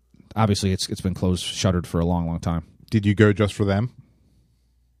 But obviously, it's been shuttered for a long, long time. Did you go just for them?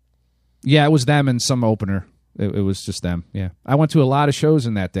 Yeah, it was them and some opener. It was just them. Yeah, I went to a lot of shows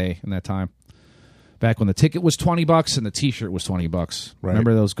in that time. Back when the ticket was $20 and the T-shirt was $20. Right.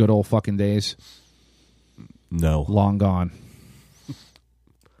 Remember those good old fucking days? No. Long gone.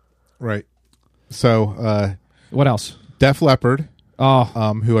 Right. So, What else? Def Leppard, Oh,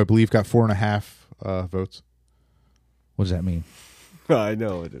 who I believe got 4.5 votes. what does that mean? I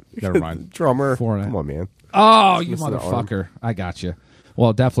know. Never mind. Drummer. 4.5. Come on, man. Oh, you Listen to the arm. motherfucker. I got you.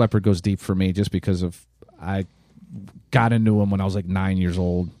 Well, Def Leppard goes deep for me just because I got into them when I was like 9 years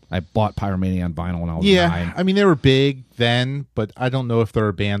old. I bought Pyromania on vinyl when I was 9. I mean, they were big then, but I don't know if they're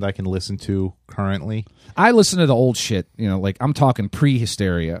a band I can listen to currently. I listen to the old shit, like I'm talking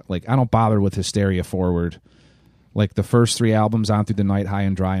pre-Hysteria. Like I don't bother with Hysteria forward. Like the first 3 albums, On Through the Night, High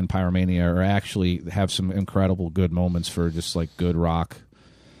and Dry, and Pyromania, are actually have some incredible good moments for just like good rock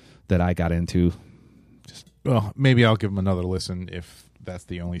that I got into. Well, maybe I'll give them another listen if that's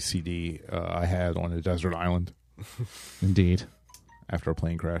the only CD I had on a desert island Indeed. after a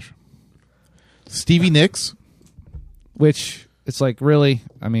plane crash. Stevie Nicks. Which it's like, really?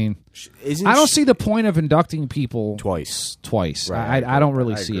 I mean, Isn't I don't she- see the point of inducting people Twice. Right. I don't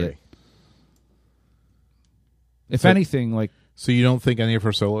really I see agree. it. If anything, like, So you don't think any of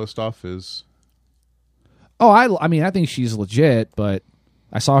her solo stuff is... I mean, I think she's legit, but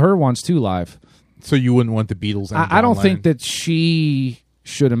I saw her once too live. So you wouldn't want the Beatles? And I don't John think Lennon? that she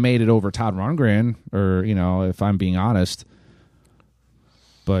should have made it over Todd Rundgren, or, if I'm being honest.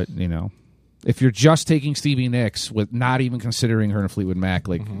 But, if you're just taking Stevie Nicks with not even considering her in Fleetwood Mac,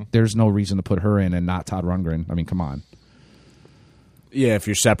 like, there's no reason to put her in and not Todd Rundgren. I mean, come on. Yeah, if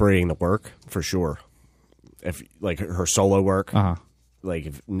you're separating the work, for sure. If like her solo work, Uh-huh. like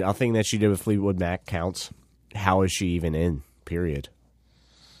if nothing that she did with Fleetwood Mac counts, how is she even in? Period.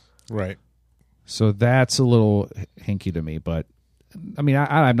 Right. So that's a little hinky to me, but I mean,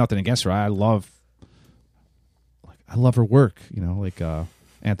 I have nothing against her. I love her work, like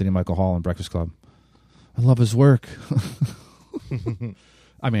Anthony Michael Hall and Breakfast Club. I love his work.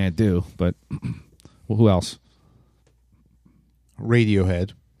 I mean, I do, but well, who else?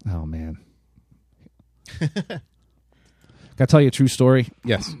 Radiohead. Oh man. Can I tell you a true story?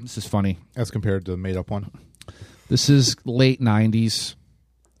 Yes. This is funny. As compared to the made-up one. This is late 90s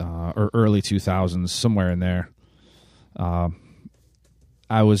or early 2000s, somewhere in there.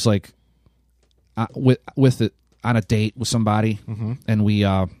 I was like with it on a date with somebody, and we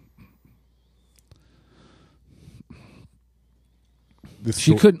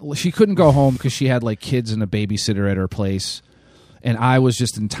she couldn't go home because she had like kids and a babysitter at her place, and I was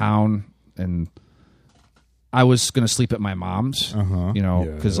just in town, and I was going to sleep at my mom's,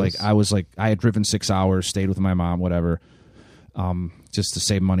 because like I had driven 6 hours, stayed with my mom, whatever, just to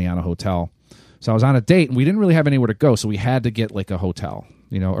save money on a hotel. So I was on a date, and we didn't really have anywhere to go, so we had to get like a hotel,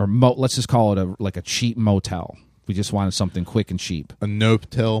 or let's just call it a cheap motel. We just wanted something quick and cheap. A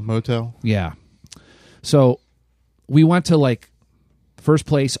no-tel motel? Yeah. So we went to like first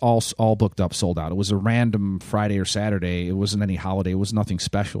place, all booked up, sold out. It was a random Friday or Saturday. It wasn't any holiday. It was nothing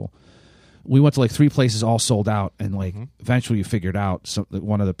special. We went to like 3 places, all sold out, and like eventually you figured out. So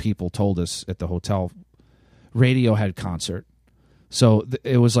one of the people told us at the hotel, Radiohead concert. So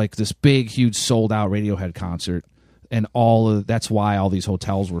it was like this big, huge, sold out Radiohead concert, and that's why all these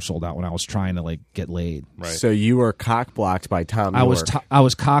hotels were sold out when I was trying to like get laid. Right. So you were cock blocked by Tom York. I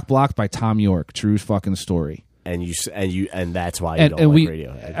was cock blocked by Tom York. True fucking story. and that's why you don't like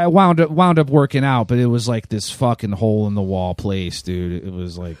Radiohead. I wound up working out, but it was like this fucking hole in the wall place, dude. It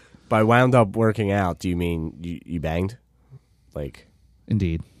was like. By wound up working out, do you mean you banged? Like,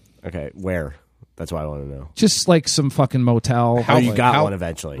 Indeed. Okay, where? That's what I want to know. Just like some fucking motel. How you got one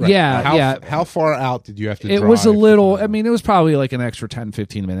eventually? Right. Yeah, How far out did you have to drive? It was a little. I mean, it was probably like an extra 10,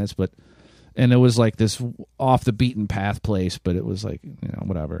 15 minutes, and it was like this off the beaten path place, but it was like,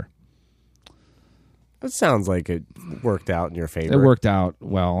 whatever. That sounds like it worked out in your favor. It worked out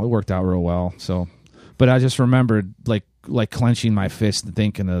well. It worked out real well. So, but I just remembered like clenching my fist and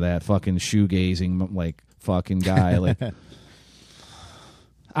thinking of that fucking shoegazing like fucking guy. Like,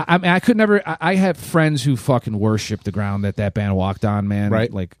 I mean, I could never. I had friends who fucking worshipped the ground that band walked on, man.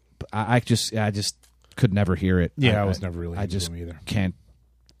 Right. Like, I just could never hear it. Yeah, I was never really. I just either. can't.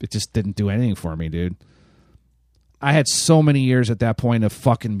 It just didn't do anything for me, dude. I had so many years at that point of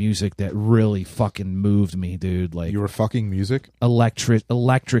fucking music that really fucking moved me, dude. Like, you were fucking music?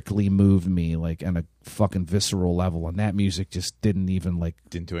 Electrically moved me, like, on a fucking visceral level. And that music just didn't even, like...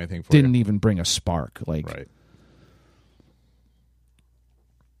 Didn't do anything for Didn't you. even bring a spark. Like... Right.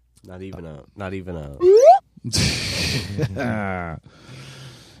 Not even a...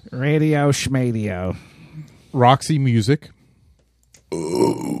 Radio schmadio. Roxy Music.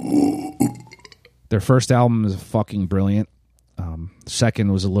 Their first album is fucking brilliant.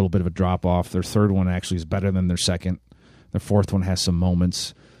 Second was a little bit of a drop off. Their third one actually is better than their second. Their fourth one has some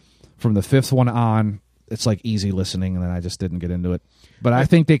moments. From the fifth one on, it's like easy listening, and then I just didn't get into it. But I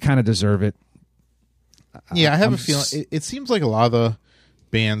think they kind of deserve it. Yeah, I have a feeling. It seems like a lot of the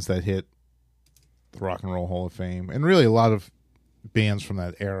bands that hit the Rock and Roll Hall of Fame, and really a lot of bands from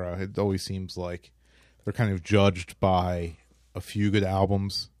that era, it always seems like they're kind of judged by a few good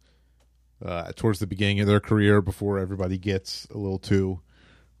albums towards the beginning of their career before everybody gets a little too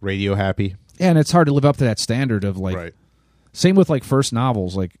radio happy. Yeah, and it's hard to live up to that standard of like... Right. Same with like first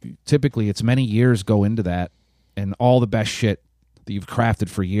novels. Like typically it's many years go into that, and all the best shit that you've crafted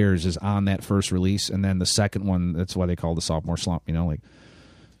for years is on that first release, and then the second one, that's why they call the sophomore slump, like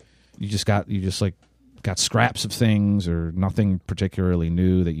you just got scraps of things or nothing particularly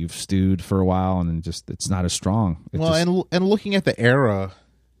new that you've stewed for a while, and just it's not as strong. And looking at the era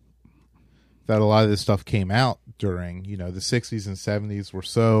that a lot of this stuff came out during, the 60s and 70s were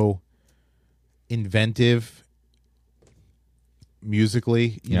so inventive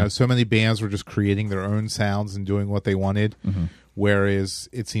musically. So many bands were just creating their own sounds and doing what they wanted. Mm-hmm. Whereas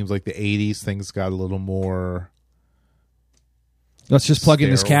it seems like the 80s, things got a little more... Let's just plug in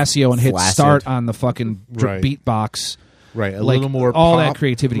this Casio and hit flaccid. Start on the fucking Right. beatbox. Right, a Like, little more all pop, that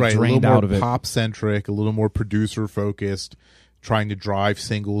creativity right, drained a little out of more it. pop-centric, a little more producer-focused, trying to drive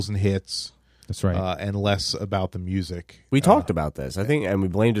singles and hits. That's right. And less about the music. We talked about this, I think, and we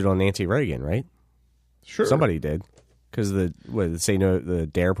blamed it on Nancy Reagan, right? Sure. Somebody did. Because the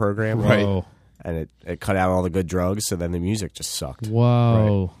DARE program, Right. Whoa. and it cut out all the good drugs, so then the music just sucked.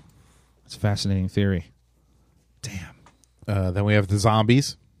 Whoa. That's a fascinating theory. Damn. Then we have the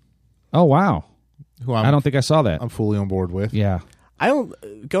Zombies, Oh, wow. who I don't think I saw that. I'm fully on board with. Yeah.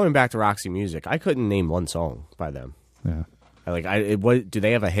 Going back to Roxy Music, I couldn't name one song by them. Yeah. Do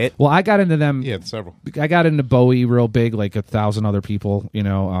they have a hit? Well, I got into them. Yeah, several. I got into Bowie real big, like 1,000 other people,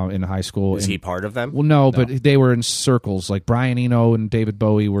 in high school. Is he part of them? Well, no, but they were in circles. Like Brian Eno and David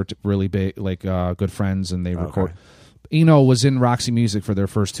Bowie were really big, like good friends, and they record. Eno was in Roxy Music for their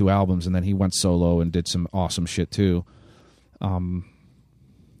first two albums, and then he went solo and did some awesome shit too.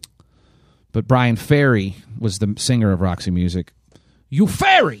 But Brian Ferry was the singer of Roxy Music. You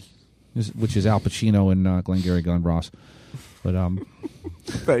Ferry, which is Al Pacino and Glengarry Glen Ross. But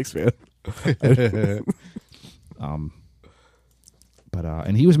Thanks, man.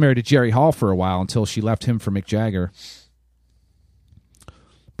 And he was married to Jerry Hall for a while until she left him for Mick Jagger.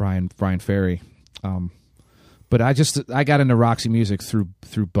 Brian Ferry. But I got into Roxy Music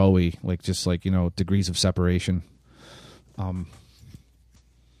through Bowie, degrees of separation.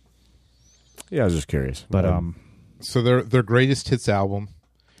 Yeah, I was just curious. But So their greatest hits album.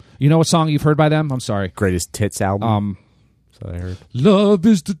 you know what song you've heard by them? I'm sorry. Greatest Tits album. So I heard. Love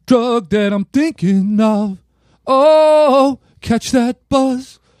is the drug that I'm thinking of. Oh, catch that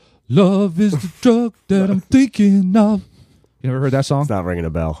buzz. Love is the drug that I'm thinking of. You ever heard that song? It's not ringing a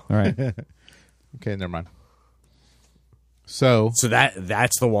bell. All right. Okay, never mind. So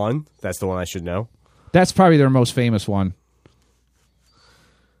that's the one. That's the one I should know. That's probably their most famous one.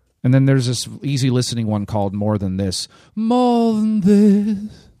 And then there's this easy listening one called More Than This. More Than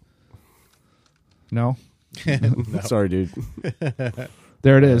This. No? Sorry, dude.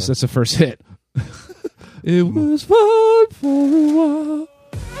 There it is. That's the first hit. It was fun for a while.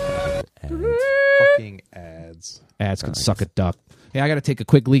 fucking ads. Ads can suck a duck. Hey, I got to take a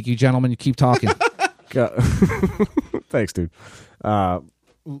quick leak, you gentlemen. You keep talking. Go. Thanks, dude.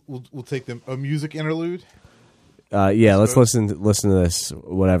 We'll take a music interlude. Yeah, let's listen to this,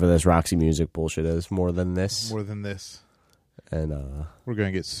 whatever this Roxy Music bullshit is. More than this. More than this. And we're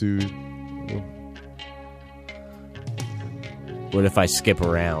going to get sued. what if I skip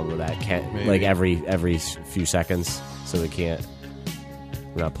around with that? Maybe. Like every few seconds, so we're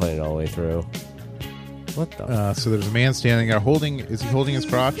not playing it all the way through. What the? So there's a man standing there is he holding his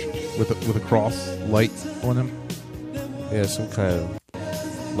crotch with a cross light on him? Yeah, some kind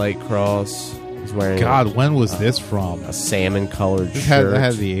of light cross. He's wearing God, when was this from? a salmon colored This shirt.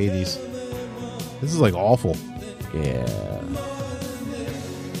 had the 80s. This is like awful. Yeah.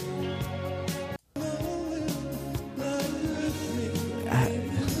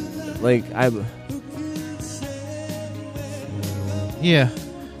 Yeah,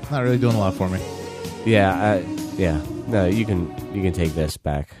 not really doing a lot for me. Yeah. No, you can take this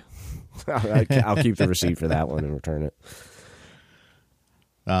back. I'll keep the receipt for that one and return it.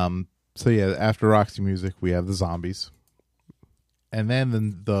 So yeah, after Roxy Music, we have the Zombies, and then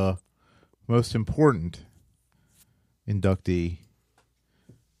the most important inductee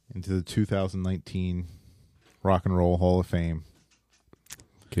into the 2019 Rock and Roll Hall of Fame.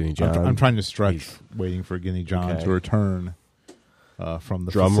 Guinea John. I'm trying to stretch, waiting for Guinea John Okay. to return from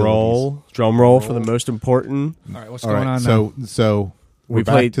the Drum facilities. roll for the most important. All right, what's All going right, on now? so we're We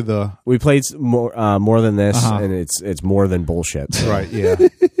back played- to the We played more than this, Uh-huh. and it's more than bullshit. right. Yeah,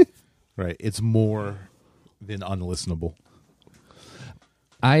 right. It's more than unlistenable.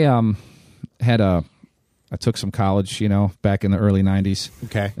 I took some college, back in the early 90s.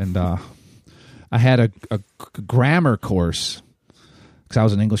 Okay. And I had a grammar course because I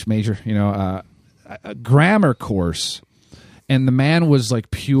was an English major, a grammar course. And the man was like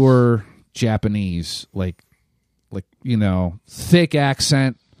pure Japanese, like thick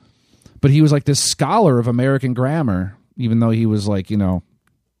accent. But he was like this scholar of American grammar, even though he was like, You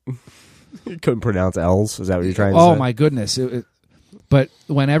couldn't pronounce L's. Is that what you're trying to say? oh my goodness. But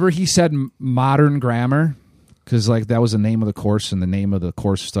whenever he said modern grammar, because like that was the name of the course and the name of the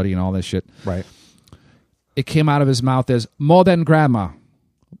course study and all that shit, Right. it came out of his mouth as modern grammar.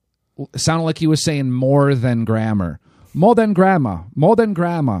 It sounded like he was saying more than grammar. Modern grammar.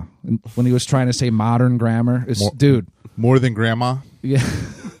 And when he was trying to say modern grammar, dude. More than grandma. Yeah.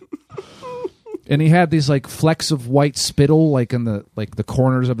 And he had these like flecks of white spittle like in the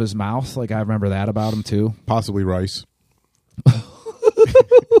corners of his mouth. Like I remember that about him too. Possibly rice.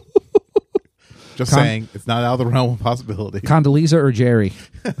 Just saying, it's not out of the realm of possibility. Condoleezza or Jerry?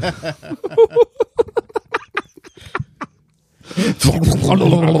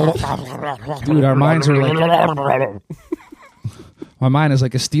 Dude, our minds are like... My mind is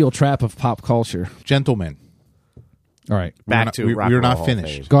like a steel trap of pop culture. Gentlemen, All right. Back to Rock we're and Roll not Hall of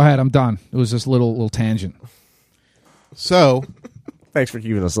finished. Fame. Go ahead. I'm done. It was this little tangent. So Thanks for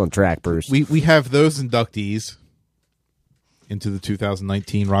keeping us on track, Bruce. we have those inductees into the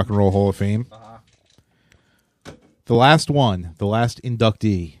 2019 Rock and Roll Hall of Fame. The last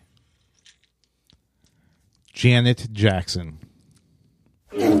inductee, Janet Jackson.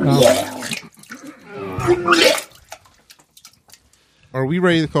 Are we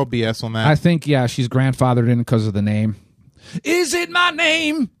ready to call BS on that? I think, yeah, she's grandfathered in because of the name. Is it my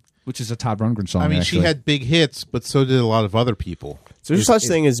name? Which is a Todd Rundgren song, I mean, actually. she had big hits, but so did a lot of other people. So there's such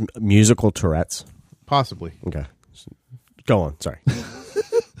thing as musical Tourette's. Possibly. Okay. Go on. Sorry.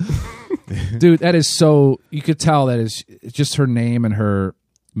 Dude, that is so... You could tell that is just her name and her...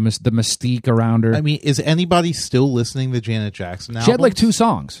 the mystique around her. I mean, is anybody still listening to Janet Jackson now? She had like 2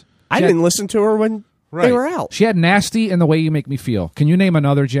 songs. I didn't listen to her when they Right. were out. She had Nasty and The Way You Make Me Feel. Can you name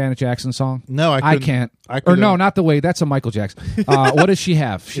another Janet Jackson song? No, I I couldn't. can't. I Or couldn't. no, not The Way. That's a Michael Jackson. What does she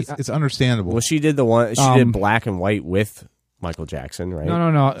have? It's understandable. Well, she did the one. She did Black and White with Michael Jackson, right?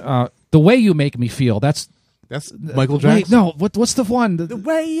 No. The Way You Make Me Feel. That's Michael Wait, Jackson. no. What's the one? The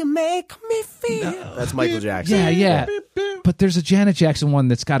way you make me feel. That's Michael Jackson. Yeah. But there's a Janet Jackson one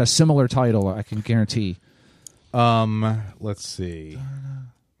that's got a similar title. I can guarantee. Let's see.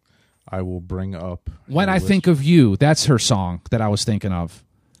 I will bring up When a I list. Think of You. That's her song that I was thinking of.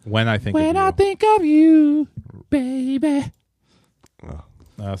 When I think When of I you. think of you, baby.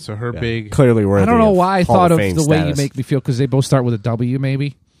 So her Yeah. big. Clearly, worthy I don't know of why I Hall thought of Fame The Way You status. Make Me Feel because they both start with a W.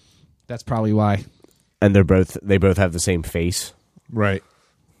 Maybe that's probably why. And they both have the same face Right.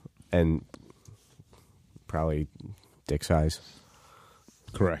 and probably dick size.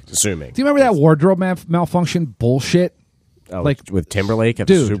 Correct. Assuming. Do you remember that wardrobe malfunction bullshit? Oh, like- with Timberlake at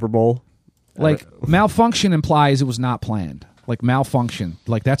the Dude. Super Bowl. Like malfunction implies it was not planned. Like malfunction,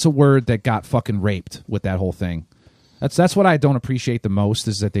 like that's a word that got fucking raped with that whole thing. That's what I don't appreciate the most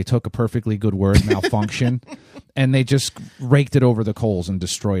is that they took a perfectly good word, malfunction, and they just raked it over the coals and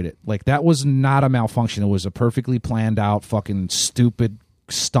destroyed it. Like, that was not a malfunction. It was a perfectly planned out fucking stupid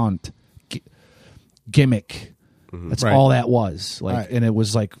stunt gimmick. That's Right. all that was. Like, Right. and it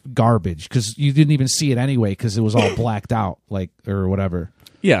was like garbage because you didn't even see it anyway because it was all blacked out, like, or whatever.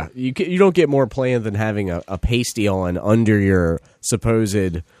 Yeah, you don't get more planned than having a pasty on under your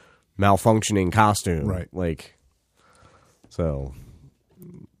supposed malfunctioning costume. Right. Like, so,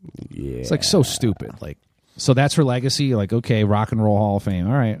 yeah. It's like so stupid. Like, so that's her legacy. Like, okay, Rock and Roll Hall of Fame.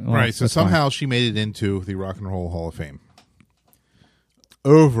 All right, well, Right, so that's fine. somehow she made it into the Rock and Roll Hall of Fame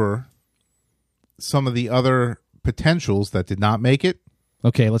over some of the other potentials that did not make it.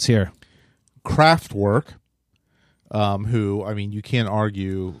 Okay, let's hear. Kraftwerk, who, I mean, you can't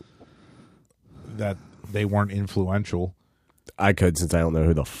argue that they weren't influential. I could, since I don't know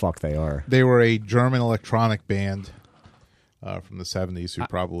who the fuck they are. They were a German electronic band from the 70s who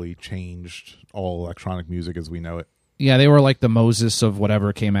probably changed all electronic music as we know it. Yeah, they were like the Moses of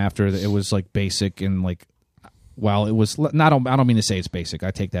whatever came after. It was like basic and like, well, it was not. I don't mean to say it's basic.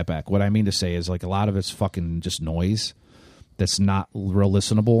 I take that back. What I mean to say is like a lot of it's fucking just noise that's not real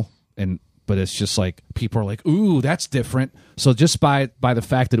listenable, but it's just like people are like, ooh, that's different. So just by the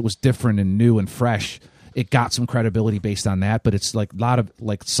fact that it was different and new and fresh, it got some credibility based on that. But it's like a lot of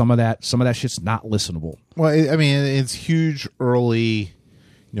like some of that shit's not listenable. Well, I mean, it's huge early,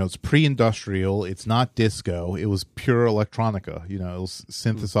 it's pre-industrial. It's not disco. It was pure electronica. It was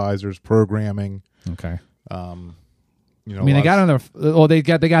synthesizers, programming. Okay. I mean, they got on their. Oh, they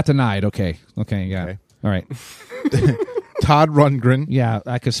got denied. Okay. Yeah. Okay. All right. Todd Rundgren. Yeah,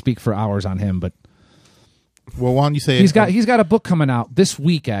 I could speak for hours on him, but Well, why don't you say he's got a book coming out this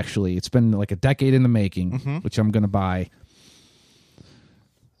week. Actually, it's been like a decade in the making, which I'm going to buy.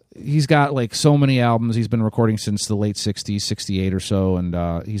 He's got like so many albums. He's been recording since the late '60s, '68 or so,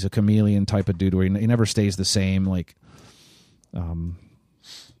 and he's a chameleon type of dude where he never stays the same. Like,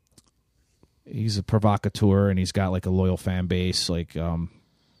 he's a provocateur, and he's got like a loyal fan base. Like,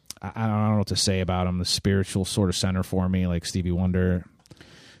 I don't know what to say about him. The spiritual sort of center for me, like Stevie Wonder,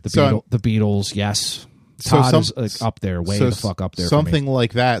 the Beatles. Yes, Todd is like up there, way the fuck up there. Something for me.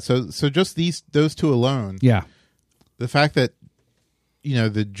 like that. So just those two alone. Yeah, The fact that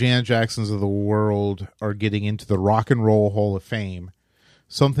the Janet Jacksons of the world are getting into the Rock and Roll Hall of Fame,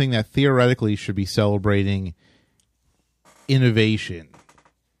 something that theoretically should be celebrating innovation.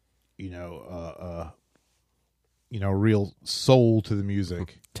 Real soul to the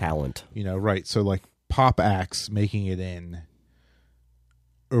music. Talent. Right. So like pop acts making it in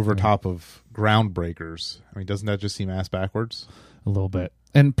over top of groundbreakers. I mean, doesn't that just seem ass backwards? a little bit,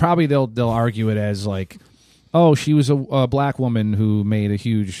 and probably they'll argue it as like, oh, she was a black woman who made a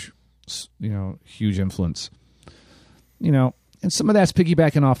huge influence, and some of that's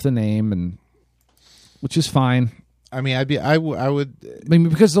piggybacking off the name, and which is fine. I mean, I would. I mean,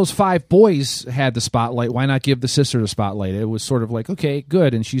 because those 5 boys had the spotlight, why not give the sister the spotlight? It was sort of like, okay,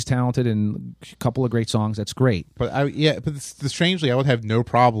 good, and she's talented, and a couple of great songs. That's great. But strangely, I would have no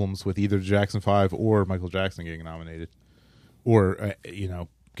problems with either Jackson 5 or Michael Jackson getting nominated, or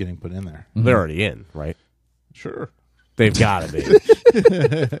getting put in there. They're already in, right? Sure, They've got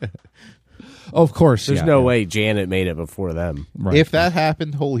to be. Of course, There's no way Janet made it before them. Right. If that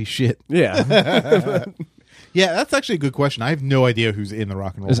happened, holy shit. Yeah. Yeah, that's actually a good question. I have no idea who's in the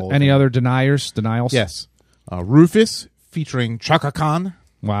Rock and Roll Is Hall of any Fame. other denials? Yes. Rufus featuring Chaka Khan,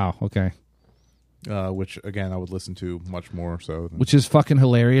 Wow. Okay. which, again, I would listen to much more so. Which is fucking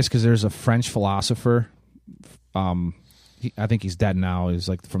hilarious because there's a French philosopher. I think he's dead now. He's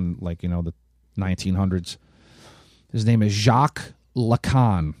like from the 1900s. His name is Jacques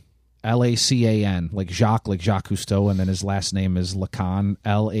Lacan, Lacan, like Jacques Cousteau, and then his last name is Lacan,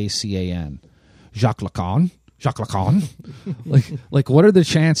 Lacan. Jacques Lacan. like what are the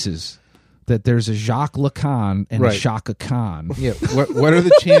chances that there's a Jacques Lacan and a Right. Shaka Khan? Yeah, what are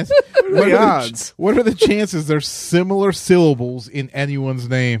the chances? What are the chances there's similar syllables in anyone's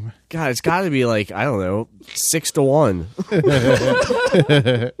name? God, it's got to be like, I don't know, 6 to 1.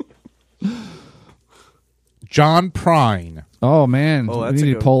 John Prine, Oh man, Oh, we that's a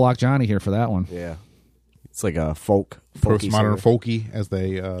need good- Pollock Johnny here for that one. Yeah. It's like a folky postmodern singer. folky, as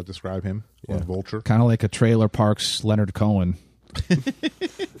they describe him on Vulture. Kind of like a Trailer Parks Leonard Cohen.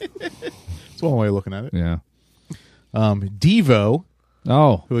 It's one way of looking at it. Yeah. Devo,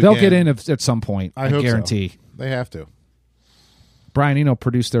 Oh, Who they'll again- get in at some point. I hope so. guarantee. They have to. Brian Eno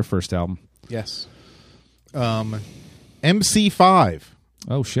produced their first album. Yes. MC5,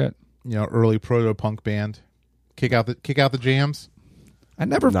 Oh shit! early proto punk band. Kick out the jams.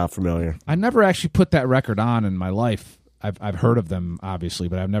 Not familiar. I never actually put that record on in my life. I've heard of them obviously,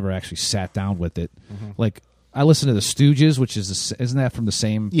 but I've never actually sat down with it. Like I listened to the Stooges, which isn't that from the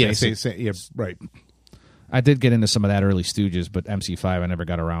same? Yeah, basic- yeah, right. I did get into some of that early Stooges, but MC5 I never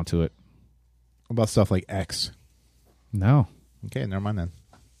got around to it. What about stuff like X? No. Okay, never mind then.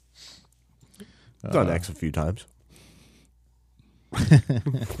 Done X a few times.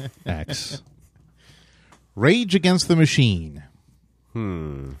 X. Rage Against the Machine.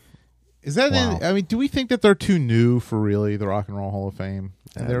 Is that? Wow. I mean, do we think that they're too new for really the Rock and Roll Hall of Fame?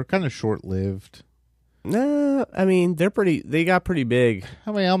 And they're kind of short lived. No, I mean they got pretty big,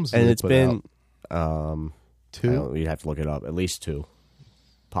 How many albums? Did and they it's put been out? 2. you'd have to look it up. At least 2,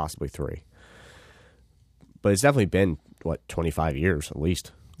 possibly 3. But it's definitely been 25 years at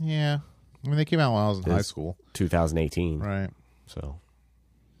least. Yeah, I mean they came out when I was in high It's school, 2018. right? So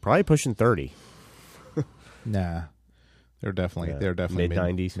probably pushing 30. Nah, they're definitely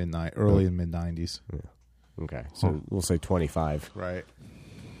Mid-90s? early and mid 90s. Okay, so we'll say 25. Right.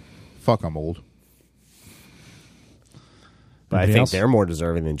 Fuck, I'm old. But I Anybody think else? they're more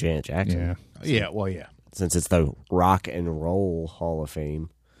deserving than Janet Jackson. Yeah. Yeah, well, yeah. Since it's the Rock and Roll Hall of Fame.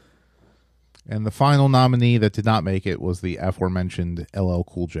 And the final nominee that did not make it was the aforementioned LL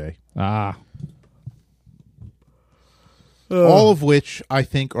Cool J. Ah. All of which I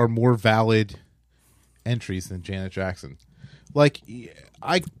think are more valid entries than Janet Jackson. Like,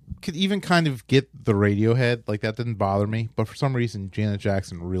 I could even kind of get the Radiohead. Like, that didn't bother me. But for some reason, Janet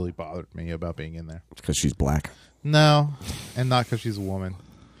Jackson really bothered me about being in there. Because she's black. No, and not because she's a woman.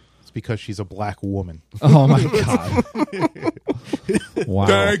 It's because she's a black woman. Oh my god.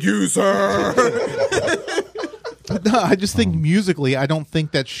 Wow. you, sir. No, I just think musically, I don't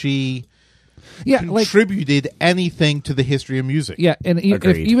think that she Yeah, like contributed anything to the history of music. yeah, and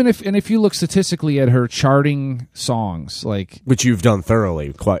Agreed. if you look statistically at her charting songs, like Which you've done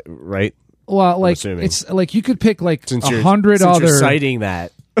thoroughly, quite right? well, like assuming. it's like you could pick like Since you're 100 since other you're citing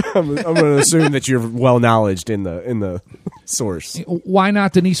that, I'm going to assume that you're well knowledged in the source. Why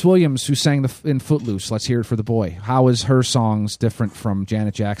not Denise Williams, who sang in Footloose? Let's hear it for the boy. How is her songs different from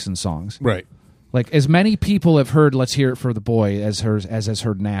Janet Jackson's songs? Right. Like as many people have heard "Let's Hear It for the Boy" as has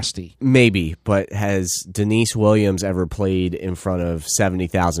heard "Nasty." Maybe, but has Denise Williams ever played in front of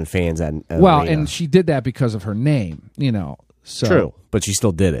 70,000 fans at an Well, arena? and she did that because of her name, you know. So True, but she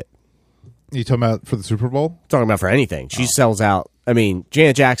still did it. You talking about for the Super Bowl? Talking about for anything. She sells out. I mean,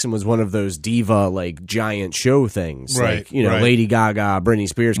 Janet Jackson was one of those diva, like, giant show things. Right, Like, you know, right. Lady Gaga, Britney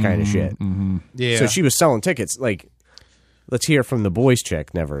Spears kind of shit. Yeah. So she was selling tickets. Like, let's hear from the boys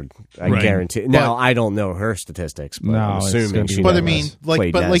chick. Never. I Right. guarantee. Now, I don't know her statistics, but No, I'm it's assuming gonna be she But I never mean,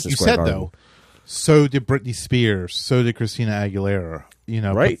 played like Madison you Square said Garden. though, so did Britney Spears, so did Christina Aguilera. You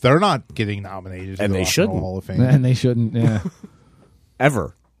know, Right. but they're not getting nominated to And the they Rock shouldn't. Roll Hall of Fame. and they shouldn't. Yeah.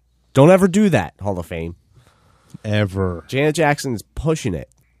 Ever. Don't ever do that, Hall of Fame. Ever. Janet Jackson's pushing it.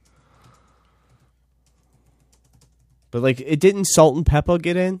 But, like, it didn't Salt and Peppa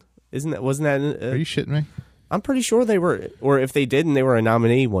get in? Wasn't that? Are you shitting me? I'm pretty sure they were, or if they didn't, they were a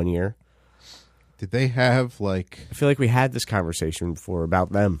nominee one year. Did they have like I feel like we had this conversation before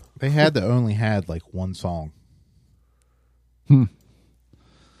about them. they had to only had like one song? I mean,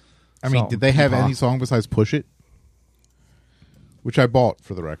 Salt did they have and any song besides "Push It"? Which I bought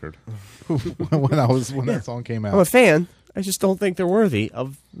for the record when that song came I'm a out. fan. I just don't think they're worthy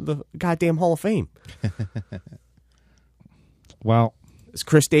of the goddamn Hall of Fame. Well, Is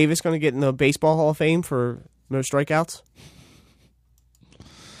Chris Davis going to get in the Baseball Hall of Fame for most strikeouts?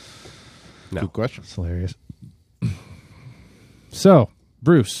 No. Good question. it's hilarious. So,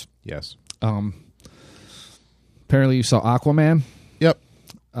 Bruce, Yes. apparently you saw Aquaman. Yep.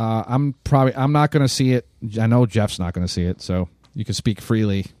 I'm not going to see it. I know Jeff's not going to see it, so you can speak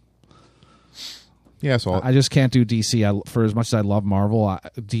freely. Yeah. So I just can't do DC. For as much as I love Marvel,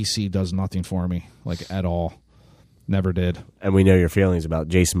 DC does nothing for me, like at all. Never did. And we know your feelings about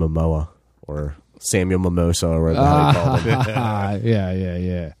Jason Momoa or Samuel Mimosa or whatever the hell you call him.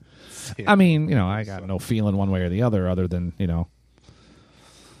 Yeah. I mean, you know, I got no feeling one way or the other than, you know.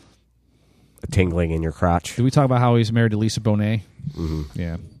 A tingling in your crotch. Did we talk about how he's married to Lisa Bonet? Mm-hmm.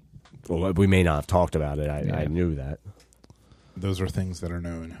 Yeah. Well, we may not have talked about it. I Yeah. knew that. those are things that are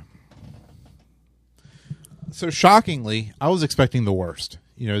known. So shockingly, I was expecting the worst.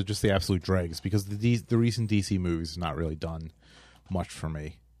 You know, just the absolute dregs, because the recent DC movies have not really done much for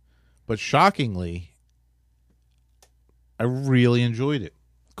me. But shockingly, I really enjoyed it.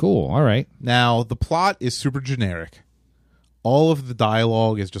 Cool. All right. Now, the plot is super generic. All of the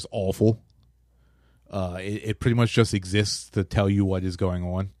dialogue is just awful. It pretty much just exists to tell you what is going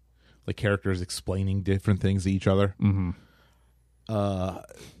on. The characters explaining different things to each other. Mm-hmm.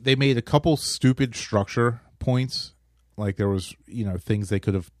 They made a couple stupid structure points. Like there was, things they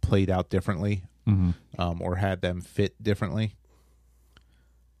could have played out differently, or had them fit differently.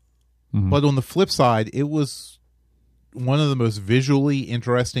 But on the flip side, it was one of the most visually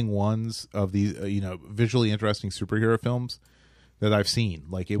interesting ones of these, visually interesting superhero films that I've seen.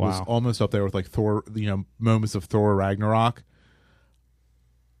 Like it was almost up there with like Thor, moments of Thor Ragnarok.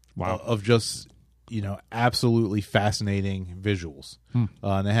 Wow. Of just, absolutely fascinating visuals.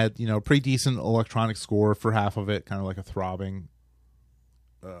 And it had, pretty decent electronic score for half of it, kind of like a throbbing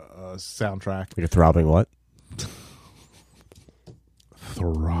soundtrack. Like a throbbing what?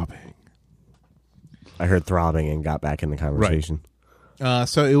 Throbbing. I heard throbbing and got back in the conversation. Right.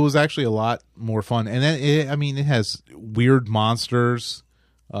 So it was actually a lot more fun. And then, it has weird monsters.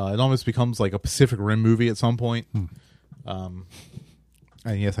 It almost becomes like a Pacific Rim movie at some point.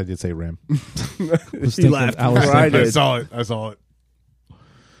 And yes, I did say Rim. He laughed. I saw it.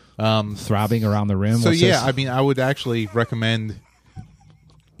 Throbbing around the rim. So What's yeah, this? I would actually recommend,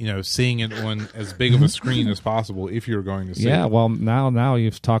 seeing it on as big of a screen as possible if you're going to see it. Yeah, well, now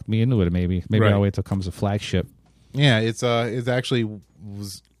you've talked me into it. Maybe Right. I'll wait till it comes a flagship. Yeah, it's actually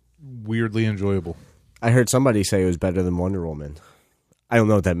was weirdly enjoyable. I heard somebody say it was better than Wonder Woman. I don't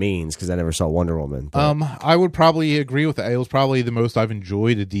know what that means because I never saw Wonder Woman. But I would probably agree with that. It was probably the most I've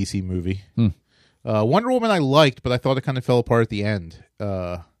enjoyed a DC movie. Wonder Woman I liked, but I thought it kind of fell apart at the end.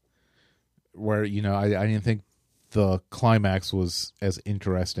 Where, I didn't think the climax was as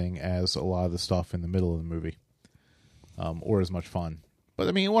interesting as a lot of the stuff in the middle of the movie. Or as much fun. But,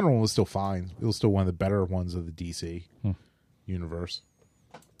 Wonder Woman was still fine. It was still one of the better ones of the DC universe.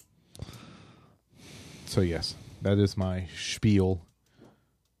 So, yes, that is my spiel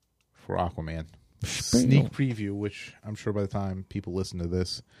for Aquaman. Sneak preview, which I'm sure by the time people listen to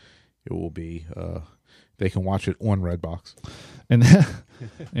this, it will be, they can watch it on Redbox. And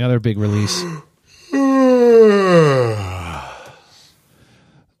the other big release. The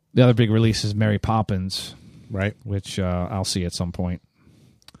other big release is Mary Poppins, Right? which I'll see at some point.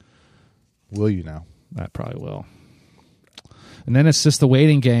 Will you now? That probably will. And then it's just the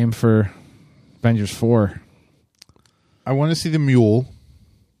waiting game for Avengers 4. I want to see the Mule.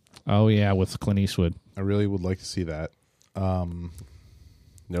 Oh, yeah, with Clint Eastwood. I really would like to see that. no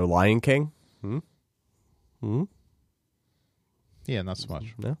Lion King? Yeah, not so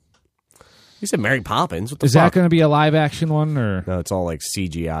much. No. You said Mary Poppins. What the Is fuck? that going to be a live action one? Or No, it's all like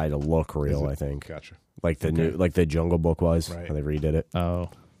CGI to look real, I think. Gotcha. Like the new, like the Jungle Book was. Right. How they redid it.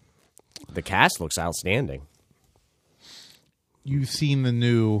 Oh. The cast looks outstanding. You've seen the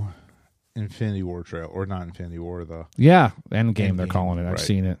new Infinity War trailer, or not Infinity War, the... Yeah, Endgame, they're Endgame, calling it. I've right.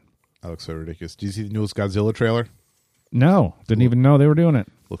 seen it. That looks so ridiculous. Did you see the newest Godzilla trailer? No, didn't even know they were doing it.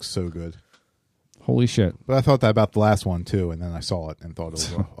 Looks so good. Holy shit. But I thought that about the last one, too, and then I saw it and thought it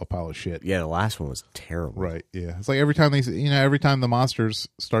was a pile of shit. Yeah, the last one was terrible. Right, yeah. It's like every time every time the monsters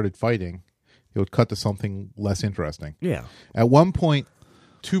started fighting, it would cut to something less interesting. Yeah. At one point,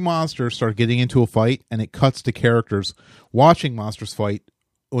 two monsters start getting into a fight, and it cuts to characters watching monsters fight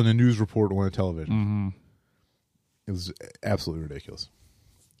on a news report on a television. It was absolutely ridiculous.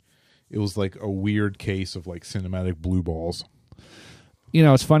 It was like a weird case of like cinematic blue balls. You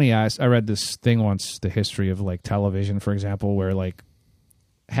know, it's funny. I read this thing once, the history of like television, for example, where like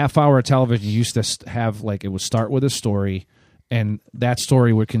half-hour television used to have like it would start with a story, and that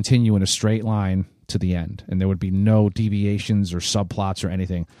story would continue in a straight line to the end, and there would be no deviations or subplots or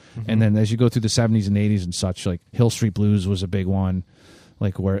anything. And then as you go through the 70s and 80s and such, like Hill Street Blues was a big one,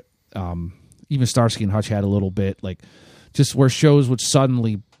 like where even Starsky and Hutch had a little bit, like just where shows would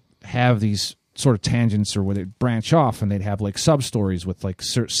suddenly have these sort of tangents or where they'd branch off and they'd have like sub stories with like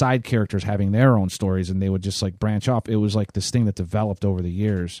side characters having their own stories, and they would just like branch off. It was like this thing that developed over the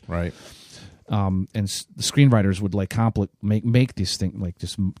years. Right. And the screenwriters would like make these things like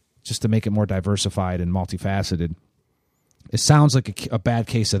just to make it more diversified and multifaceted. It sounds like a bad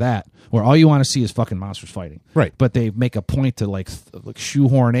case of that, where all you want to see is fucking monsters fighting. Right. But they make a point to like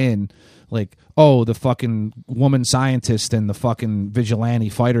shoehorn in, like, oh, the fucking woman scientist and the fucking vigilante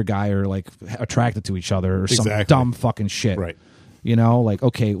fighter guy are like attracted to each other or some Exactly. dumb fucking shit. Right. You know, like,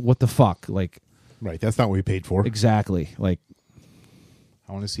 okay, what the fuck? Like, Right. That's not what we paid for. exactly. Like,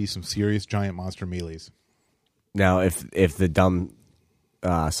 I want to see some serious giant monster melees. Now, if the dumb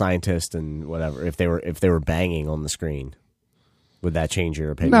scientist and whatever, if they were banging on the screen, would that change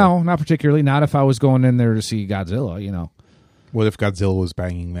your opinion? no, not particularly. Not if I was going in there to see Godzilla, you know. What if Godzilla was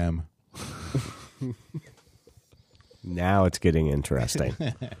banging them? Now it's getting interesting.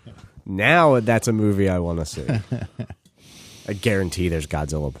 Now that's a movie I want to see. I guarantee there's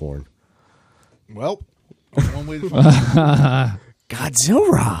Godzilla porn. Well, one way to find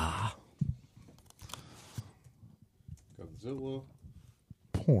Godzilla. Godzilla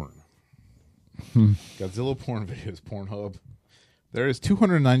porn. Godzilla porn videos, Pornhub. There is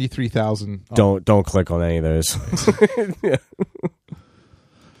 293,000. Don't click on any of those.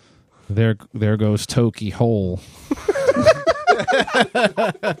 There goes Toki Hole.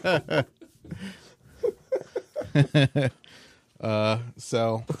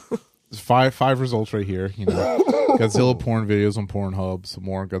 So five results right here. You know, Godzilla porn videos on Pornhub. Some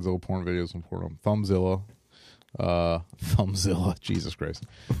more Godzilla porn videos on Pornhub. Thumbzilla. Jesus Christ.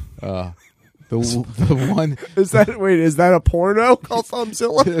 The one Is that a porno called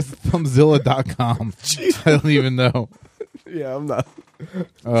Thumbzilla? is Thumbzilla.com. I don't even know. Yeah, I'm not.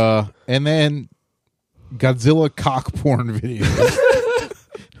 And then Godzilla cock porn videos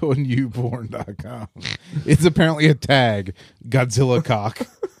on youporn.com. It's apparently a tag, Godzilla cock.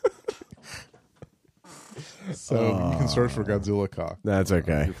 So you can search for Godzilla cock. That's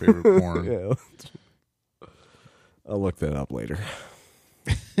okay. Your favorite porn. Yeah. I'll look that up later.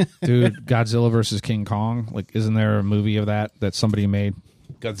 Dude, Godzilla versus King Kong. Like, isn't there a movie of that somebody made?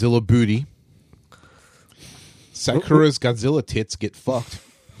 Godzilla booty. Sakura's Godzilla tits get fucked.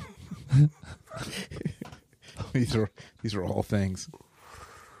 These are all things.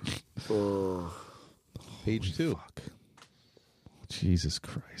 Page 2. Fuck. Jesus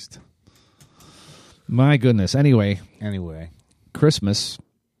Christ. My goodness. Anyway, Christmas.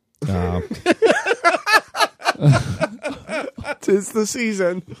 Tis the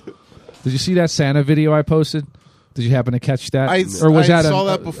season. Did you see that Santa video I posted? Did you happen to catch that? I saw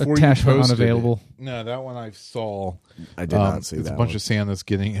that before attachment you posted unavailable? It. No, that one I saw. I did not see it's that. a bunch one. of Santas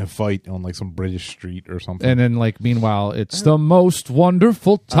getting in a fight on like some British street or something. And then, like, meanwhile, it's the most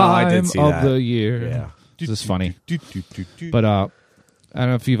wonderful I did time see of that. the year. Yeah. This is funny. But But I don't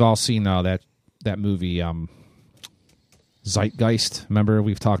know if you've all seen that movie, Zeitgeist. Remember,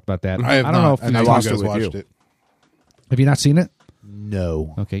 we've talked about that. I have don't not. know if I know you you watched guys it with watched you. it. have you not seen it?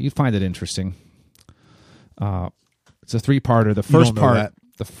 No. Okay, you'd find it interesting. It's a 3-parter. The first don't know part, that.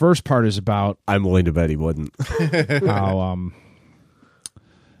 the first part is about I'm willing to bet he wouldn't. how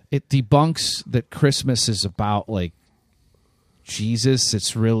it debunks that Christmas is about like Jesus.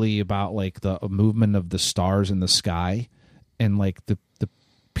 It's really about like the movement of the stars in the sky, and like the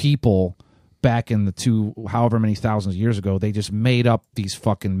people back in the however many thousands of years ago, they just made up these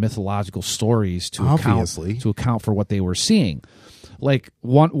fucking mythological stories to Obviously. account for what they were seeing. Like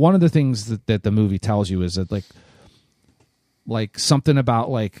one of the things that the movie tells you is that like something about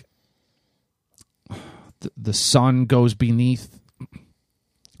like the sun goes beneath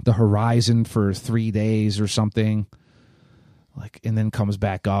the horizon for 3 days or something, like, and then comes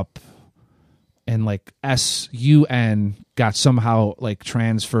back up, and like SUN got somehow like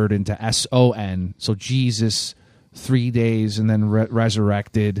transferred into SON, so Jesus 3 days and then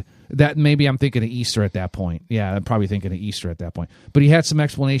resurrected. That maybe I'm thinking of Easter at that point. Yeah, I'm probably thinking of Easter at that point. But he had some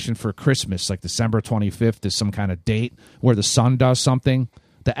explanation for Christmas, like December 25th is some kind of date where the sun does something.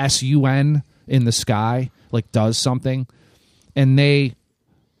 The SUN in the sky like does something, and they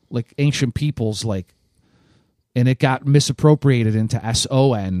like ancient peoples like, and it got misappropriated into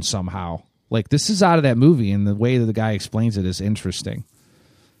SON somehow. Like, this is out of that movie, and the way that the guy explains it is interesting.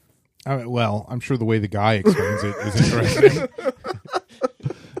 Well, I'm sure the way the guy explains it is interesting.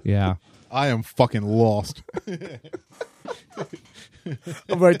 Yeah. I am fucking lost.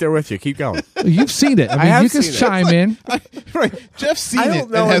 I'm right there with you. Keep going. You've seen it. I mean, have you can seen it. chime in. Right. Jeff's seen I it don't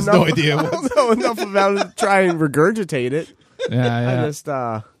and know has no enough- idea. I don't know enough about it to try and regurgitate it. Yeah, I yeah. just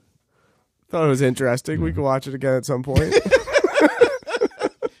thought it was interesting. We can watch it again at some point.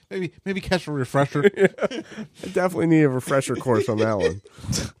 Maybe catch a refresher. I definitely need a refresher course on that one.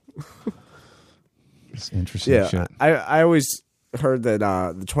 It's interesting Yeah, shit. I always heard that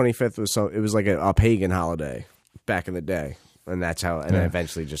the 25th was it was like a pagan holiday back in the day, and that's how, and Yeah. it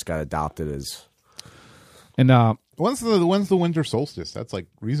eventually just got adopted as And When's the winter solstice? That's like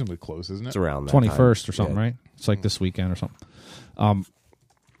reasonably close, isn't it? it's around that 21st time. or something, Yeah. right? It's like this weekend or something.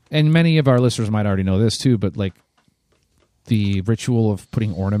 And many of our listeners might already know this too, but like the ritual of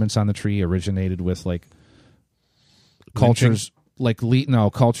putting ornaments on the tree originated with like cultures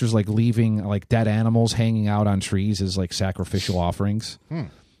cultures like leaving like dead animals hanging out on trees as like sacrificial offerings.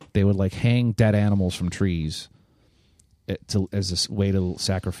 They would like hang dead animals from trees as a way to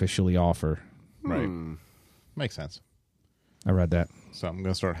sacrificially offer. Right. Makes sense. I read that. So I'm going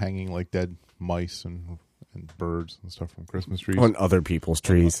to start hanging like dead mice and birds and stuff from Christmas trees. On other people's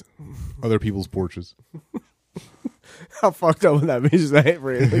trees. Other people's porches. How fucked up would that be? Just like,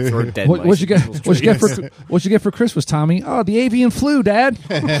 throw dead mice What'd you in get? people's What'd you get trees. for What'd you get for Christmas, Tommy? Oh, the avian flu, Dad.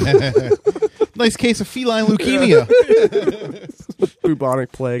 Nice case of feline leukemia.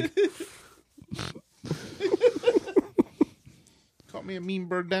 Bubonic plague. Caught me a mean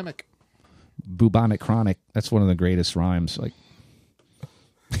birdemic. Bubonic chronic. That's one of the greatest rhymes. Like,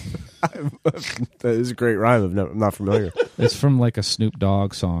 That is a great rhyme. I'm not familiar. it's from like a Snoop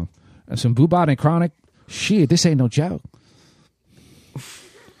Dogg song. And some bubonic chronic. Shit, this ain't no joke.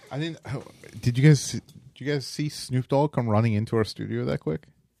 I didn't. Did you guys see Snoop Dogg come running into our studio that quick?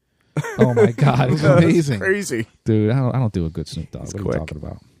 Oh my god, it's amazing, Crazy. dude. I don't do a good Snoop Dogg. It's What quick. are you talking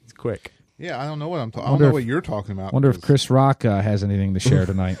about? It's quick. Yeah, I don't know what I don't Wonder know if- what you're talking about. Wonder if 'cause- Chris Rock has anything to share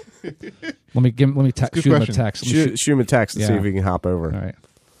tonight. Let me good shoot him a question. text. Let me Shoot him a text to see Yeah. if he can hop over. All right.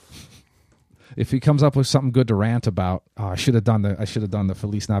 If he comes up with something good to rant about, I should have done the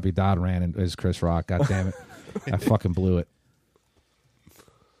Feliz Navidad rant as Chris Rock. God damn it, I fucking blew it.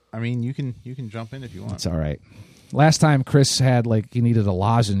 I mean, you can jump in if you want. It's all right. Last time Chris had he needed a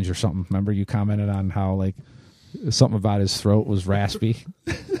lozenge or something. Remember you commented on how something about his throat was raspy.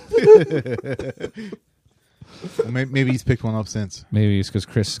 Well, maybe he's picked one up since. Maybe it's because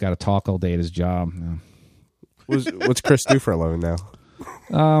Chris has got to talk all day at his job. Yeah. What's Chris do for a living now?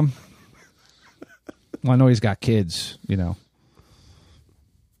 Well, I know he's got kids, you know.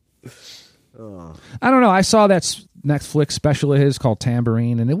 I don't know. I saw that Netflix special of his called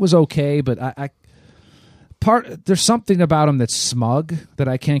Tambourine, and it was okay, but there's something about him that's smug that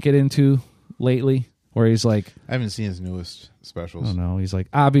I can't get into lately, where he's like, I haven't seen his newest I specials. don't know, he's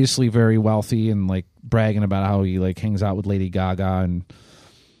obviously very wealthy and bragging about how he hangs out with Lady Gaga, and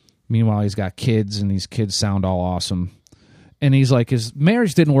meanwhile he's got kids, and these kids sound all awesome. And he's his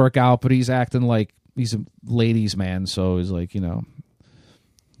marriage didn't work out, but he's acting like he's a ladies' man, so he's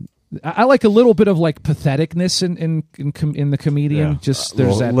I like a little bit of patheticness in the comedian. Yeah. Just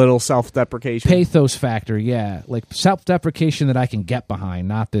there's that little self-deprecation. pathos factor, yeah, self-deprecation that I can get behind,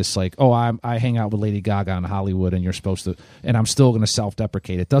 not this I hang out with Lady Gaga in Hollywood and you're supposed to, and I'm still going to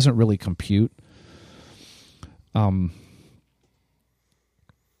self-deprecate. It doesn't really compute. So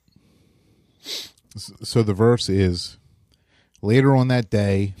the verse is, later on that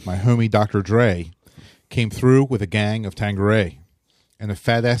day, my homie Dr. Dre came through with a gang of Tanqueray and a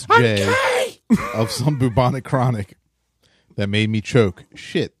fat-ass J of some bubonic chronic that made me choke.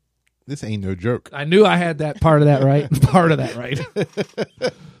 Shit, this ain't no joke. I knew I had that part of that right. Part of that right.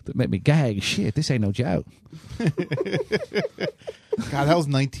 That made me gag. Shit, this ain't no joke. God, that was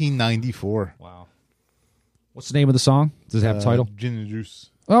 1994. Wow. What's the name of the song? Does it have a title? Gin and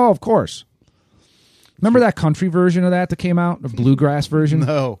Juice. Oh, of course. Remember that country version of that came out? The bluegrass version?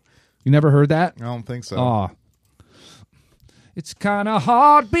 No, You never heard that? I don't think so. Oh. It's kind of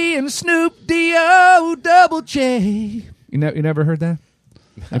hard being Snoop D-O double J. You never heard that?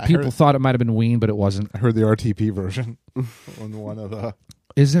 And people thought it might have been Ween, but it wasn't. I heard the RTP version on one of the...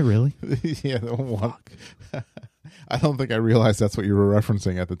 Is it really? Yeah, the one. I don't think I realized that's what you were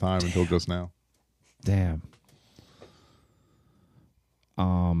referencing at the time until just now. Damn.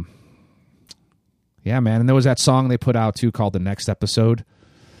 Yeah, man. And there was that song they put out too called The Next Episode.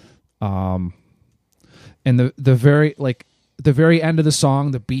 And the very end of the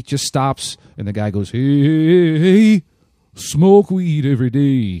song, the beat just stops and the guy goes, "Hey, smoke weed every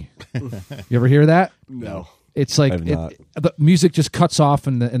day." You ever hear that? No. It's I've not. the music just cuts off,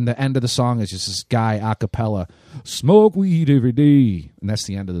 and the end of the song is just this guy a cappella, "Smoke weed every day," and that's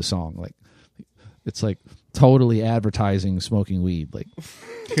the end of the song. It's totally advertising smoking weed.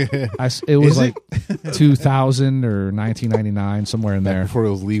 It was 2000 or 1999, somewhere in there. Before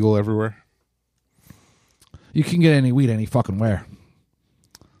it was legal everywhere. You can get any weed any fucking where.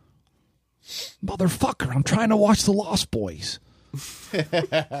 Motherfucker, I'm trying to watch The Lost Boys.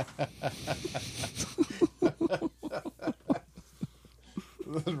 That's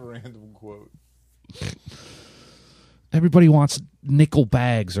a random quote. Everybody wants nickel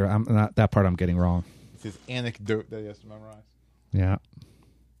bags, or I'm not that part. I'm getting wrong. It's his anecdote that he has to memorize. Yeah.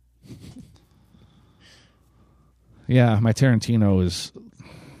 Yeah, my Tarantino is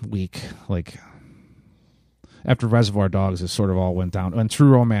weak. After Reservoir Dogs, it sort of all went down. And True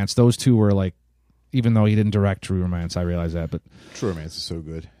Romance, those two were even though he didn't direct True Romance, I realize that, but True Romance is so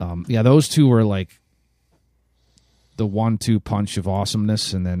good. yeah, those two were the 1-2 punch of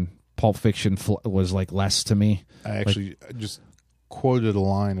awesomeness, and then Pulp Fiction was less to me. I actually just quoted a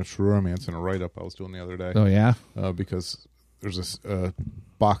line of True Romance in a write-up I was doing the other day. Oh yeah, because there's a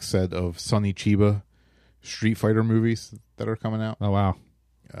box set of Sonny Chiba Street Fighter movies that are coming out, oh wow.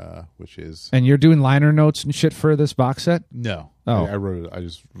 which is... And you're doing liner notes and shit for this box set? No. Oh. I wrote it. I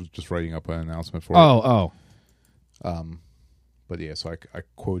was just writing up an announcement for it. Oh. But yeah, so I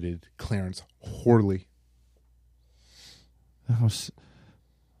quoted Clarence Horley.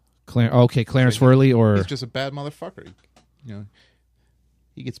 Clarence Worley, or He's just a bad motherfucker.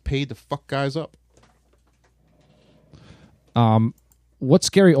 He gets paid to fuck guys up. What's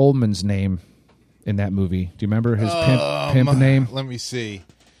Gary Oldman's name in that movie? Do you remember his pimp name? Let me see.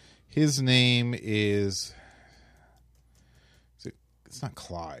 His name is it's not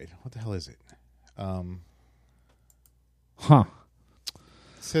Clyde. What the hell is it? Huh.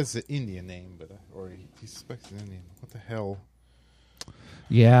 It says the Indian name, but he suspects an Indian. What the hell?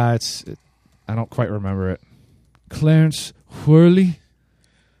 Yeah, I don't quite remember it. Clarence Whirly?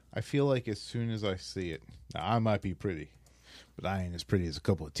 I feel like as soon as I see it, now I might be pretty, but I ain't as pretty as a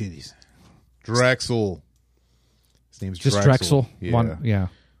couple of titties. Drexel. His name's Just Drexel? Yeah. Yeah.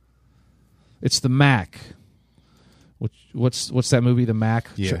 It's the Mac. What's that movie, The Mac?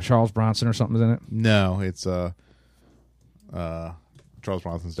 Yeah. Charles Bronson or something's in it? No, it's Charles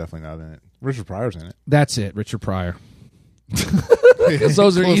Bronson's definitely not in it. Richard Pryor's in it. That's it, Richard Pryor. Because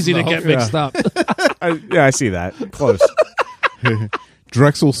those are Close easy enough. to get mixed up. I see that. Close.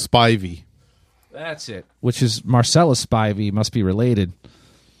 Drexel Spivey. That's it. Which is Marcellus Spivey, must be related.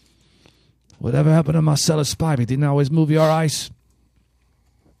 Whatever happened to Marcellus Spivey? Didn't always move your ice.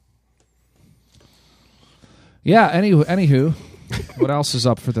 Yeah, anywho, what else is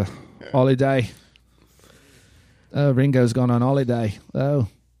up for the holiday? Ringo's gone on holiday. Oh.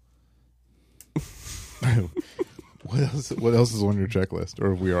 What else is on your checklist?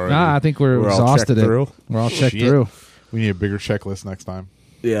 Or have we already? I think we're all exhausted. checked through? We're all checked Shit. through. We need a bigger checklist next time.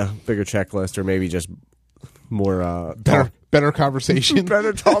 Yeah, bigger checklist, or maybe just more Better conversation.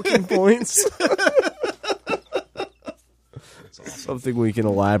 better talking points. Something we can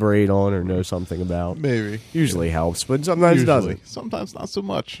elaborate on or know something about. Maybe. Usually helps, but sometimes it Usually. doesn't. Sometimes not so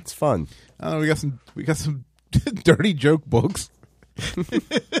much. It's fun. I don't know, we got some dirty joke books.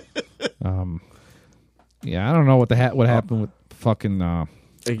 Yeah, I don't know what happened with fucking.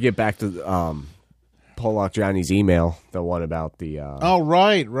 To get back to Pollock Johnny's email, the one about the. Oh,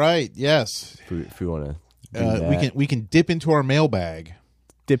 right, yes. If we want to, do that. We can dip into our mailbag.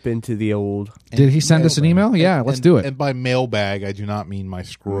 Dip into the old Did he send us an email? Yeah, let's do it. And by mailbag, I do not mean my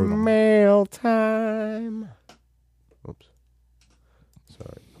scrotum. mail time. Oops.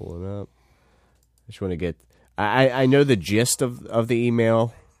 Sorry, pulling up. I just want to get. I know the gist of the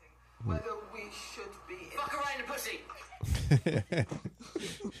email. Whether we should be fuck around the pussy.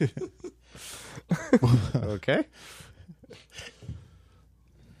 Okay.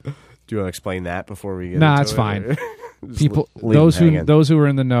 Do you want to explain that before we get? Nah, into it's it, fine. or- People, leave it hanging. those who are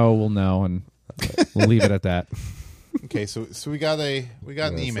in the know will know, and we'll leave it at that. Okay, so we got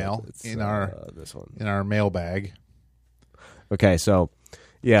an email It's, in our this one. in our mailbag. Okay, so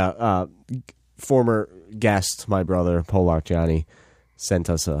yeah, former guest, my brother Pollock Johnny, sent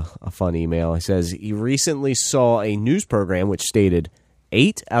us a fun email. He says he recently saw a news program which stated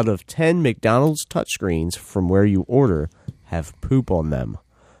 8 out of 10 McDonald's touchscreens from where you order have poop on them.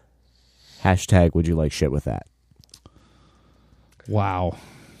 Hashtag would you like shit with that? Wow.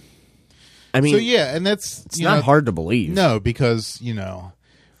 I mean, So yeah, and that's it's not hard to believe. No, because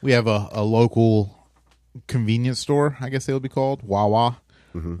we have a local convenience store, I guess they would be called, Wawa,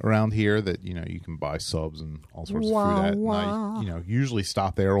 around here that you can buy subs and all sorts of food at. And I usually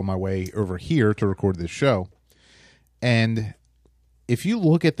stop there on my way over here to record this show. And if you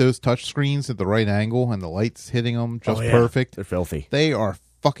look at those touch screens at the right angle and the lights hitting them just perfect, They're filthy. they are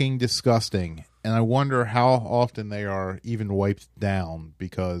fucking disgusting. And I wonder how often they are even wiped down,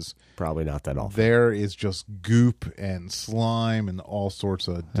 because Probably not that often. there is just goop and slime and all sorts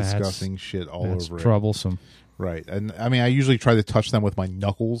of disgusting shit all That's over troublesome. it. Right. And I mean, I usually try to touch them with my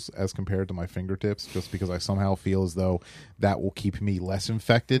knuckles as compared to my fingertips, just because I somehow feel as though that will keep me less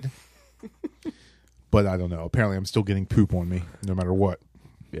infected. But I don't know. Apparently I'm still getting poop on me no matter what.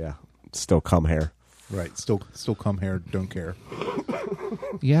 Yeah, still cum hair. Right. Still come here, don't care.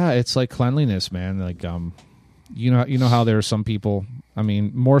 Yeah, it's like cleanliness, man. Like, you know how there are some people. I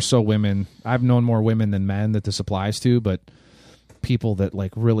mean, more so women. I've known more women than men that this applies to, but people that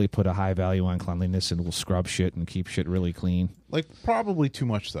like really put a high value on cleanliness and will scrub shit and keep shit really clean. Like, probably too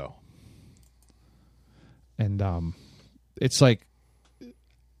much, though. And it's like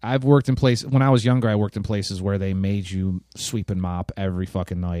I've worked in places when I was younger. I worked in places where they made you sweep and mop every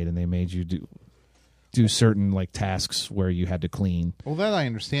fucking night, and they made you do certain like tasks where you had to clean. Well, that I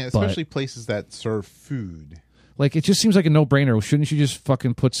understand, especially places that serve food. Like, it just seems like a no-brainer. Shouldn't you just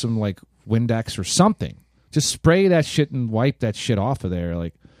fucking put some like Windex or something? Just spray that shit and wipe that shit off of there.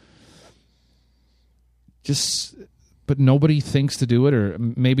 Like, but nobody thinks to do it, or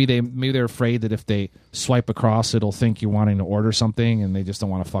maybe they're afraid that if they swipe across, it'll think you're wanting to order something, and they just don't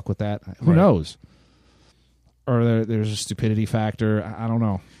want to fuck with that. Who knows? Or there's a stupidity factor. I don't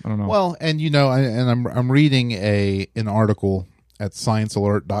know. Well, and I'm reading an article at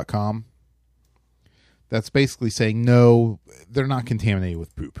sciencealert.com that's basically saying no, they're not contaminated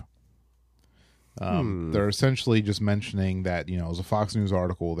with poop. They're essentially just mentioning that, it was a Fox News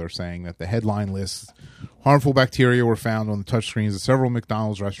article. They're saying that the headline lists harmful bacteria were found on the touchscreens of several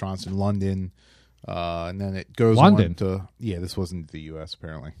McDonald's restaurants in London. And then it goes London? on to, this wasn't the U.S.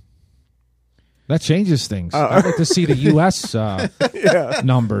 apparently. That changes things. I'd like to see the U.S.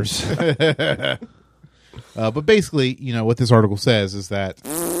 numbers. But basically, what this article says is that,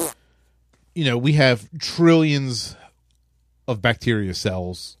 we have trillions of bacteria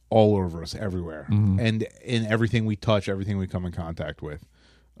cells all over us everywhere. And in everything we touch, everything we come in contact with.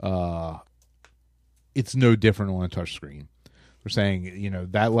 It's no different on a touch screen. They're saying,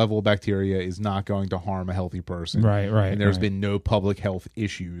 that level of bacteria is not going to harm a healthy person. Right. And there's been no public health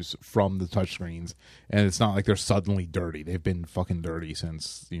issues from the touchscreens. And it's not like they're suddenly dirty. They've been fucking dirty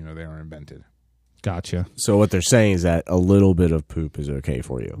since, they were invented. Gotcha. So what they're saying is that a little bit of poop is okay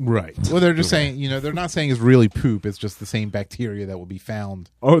for you. Right. Well, they're just saying, they're not saying it's really poop. It's just the same bacteria that will be found.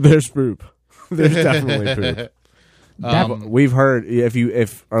 Oh, there's poop. There's definitely poop. We've heard,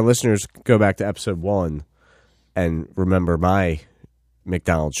 if our listeners go back to episode 1 and remember my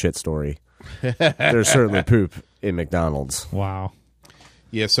McDonald's shit story, there's certainly poop in McDonald's. Wow.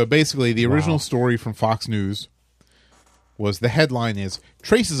 Yeah, so basically the original story from Fox News was, the headline is,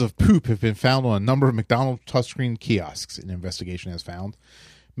 traces of poop have been found on a number of McDonald's touchscreen kiosks, an investigation has found.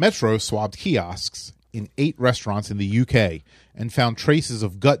 Metro swabbed kiosks in 8 restaurants in the UK and found traces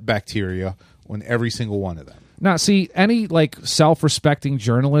of gut bacteria on every single one of them. Now, see, any self-respecting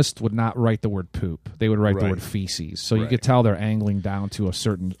journalist would not write the word poop. They would write the word feces. So you could tell they're angling down to a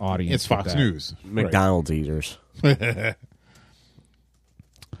certain audience. It's Fox News. McDonald's eaters.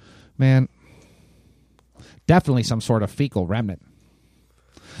 Man, definitely some sort of fecal remnant.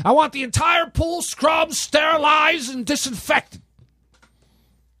 I want the entire pool scrubbed, sterilized, and disinfected.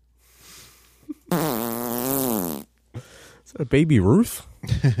 Is that Baby Ruth?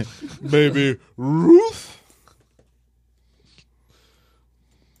 Baby Ruth?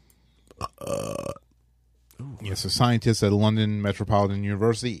 So scientists at London Metropolitan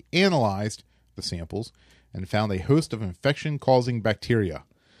University analyzed the samples and found a host of infection-causing bacteria,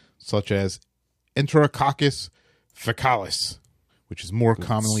 such as Enterococcus faecalis, which is more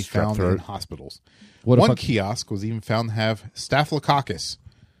commonly found in hospitals. One kiosk was even found to have Staphylococcus,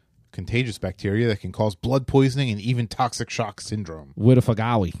 contagious bacteria that can cause blood poisoning and even toxic shock syndrome.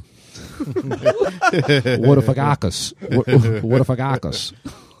 Widifagawi. Widifagacus. Widifagacus.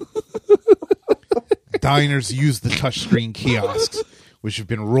 Diners use the touchscreen kiosks, which have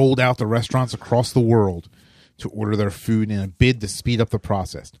been rolled out to restaurants across the world, to order their food in a bid to speed up the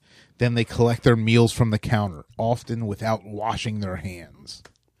process. Then they collect their meals from the counter, often without washing their hands.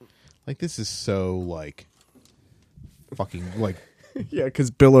 This is so, fucking, Yeah,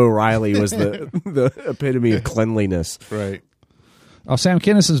 because Bill O'Reilly was the epitome of cleanliness. Right. Oh, Sam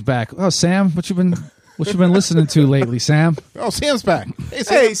Kinnis is back. Oh, Sam, what you been listening to lately, Sam? Oh, Sam's back. Hey,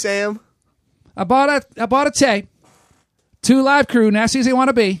 Sam. Hey, Sam. I bought a tape. 2 live crew, nasty as they want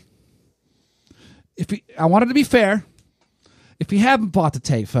to be. I wanted to be fair. If you haven't bought the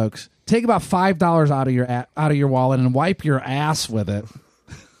tape, folks, take about $5 out of your wallet and wipe your ass with it.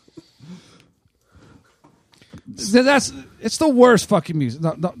 It's the worst fucking music.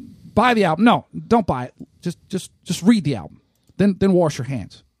 No, buy the album. No, don't buy it. Just read the album. Then wash your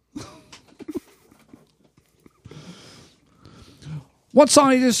hands. One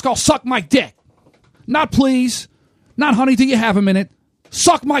song is called "Suck My Dick." Not please, not honey, do you have a minute?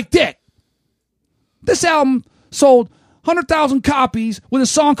 Suck my dick. This album sold 100,000 copies with a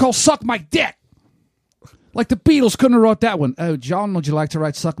song called "Suck My Dick." Like the Beatles couldn't have wrote that one. Oh, John, would you like to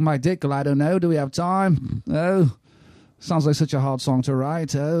write "Suck My Dick"? Well, I don't know. Do we have time? Oh, sounds like such a hard song to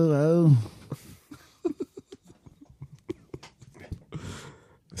write. Oh.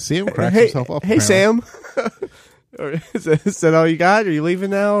 Sam cracks himself up. Hey, Sam. Is that all you got? Are you leaving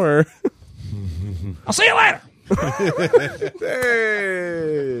now, or? I'll see you later.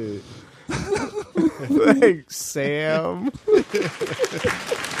 Hey. Thanks, Sam.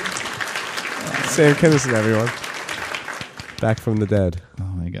 Sam Kinison, everyone. Back from the dead. Oh,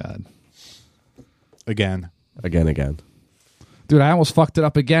 my God. Again. Dude, I almost fucked it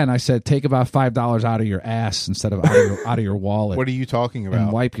up again. I said take about $5 out of your ass instead of out of your wallet. What are you talking about?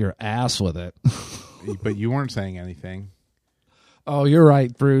 And wipe your ass with it. But you weren't saying anything. Oh, you're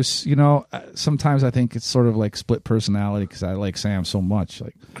right, Bruce. Sometimes I think it's sort of like split personality because I like Sam so much.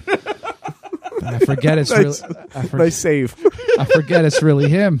 I forget it's really. Nice save. I forget it's really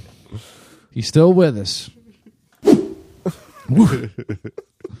him. He's still with us.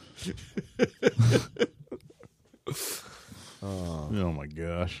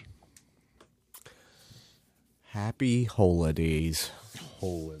 gosh. Happy holidays.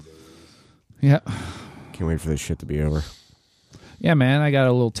 Yeah. Can't wait for this shit to be over. Yeah, man, I got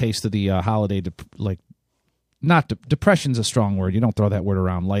a little taste of the holiday, depression's a strong word. You don't throw that word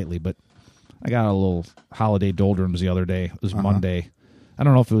around lightly, but I got a little holiday doldrums the other day. It was Monday. I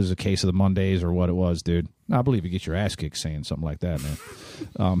don't know if it was a case of the Mondays or what it was, dude. No, I believe you get your ass kicked saying something like that, man.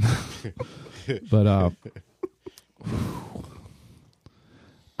 But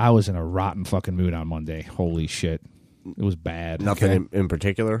I was in a rotten fucking mood on Monday. Holy shit. It was bad. Nothing in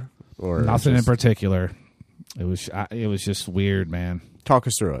particular? Or Nothing in particular. It was just weird, man. Talk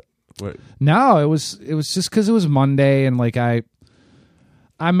us through it. What? No, it was just because it was Monday, and like I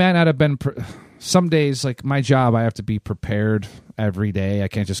might not have been. Some days, like my job, I have to be prepared every day. I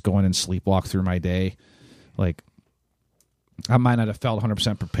can't just go in and sleepwalk through my day. Like I might not have felt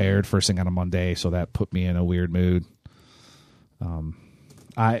 100% prepared first thing on a Monday, so that put me in a weird mood.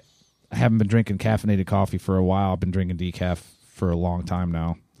 I haven't been drinking caffeinated coffee for a while. I've been drinking decaf for a long time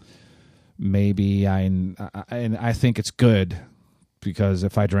now. Maybe and I think it's good because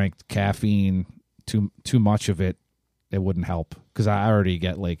if I drank caffeine too much of it, it wouldn't help because I already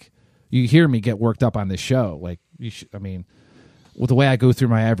get like you hear me get worked up on this show. Like I mean, with the way I go through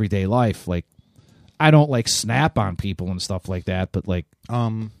my everyday life, like I don't like snap on people and stuff like that, but like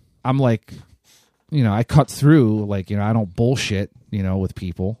I'm like, you know, I cut through, like, you know, I don't bullshit, you know, with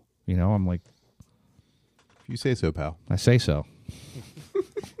people, you know, I'm like, You say so, pal. I say so.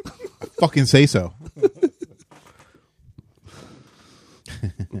 Fucking say so.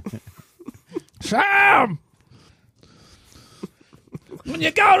 Sam, when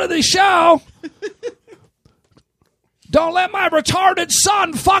you go to the show, don't let my retarded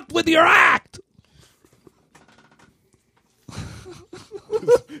son fuck with your act.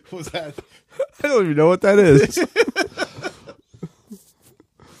 What was that? I don't even know what that is.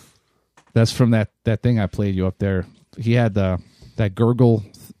 That's from that thing I played you up there. He had that gurgle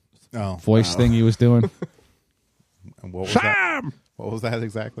voice thing he was doing. And what was Sam! that? What was that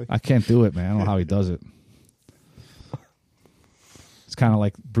exactly? I can't do it, man. I don't know how he does it. It's kind of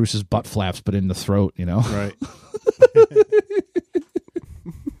like Bruce's butt flaps, but in the throat, you know? Right.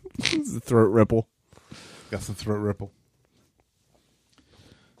 It's a throat ripple. Got some throat ripple.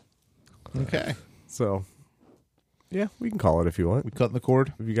 Okay. So, yeah, we can call it if you want. We cutting the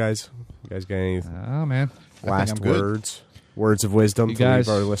cord? If you guys got any Oh, man. last I'm good. words of wisdom You to leave guys,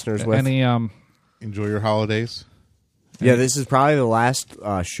 our listeners with? any, Enjoy your holidays. Yeah, this is probably the last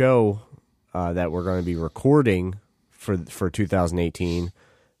show that we're going to be recording for 2018,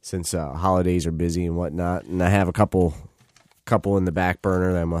 since holidays are busy and whatnot. And I have a couple in the back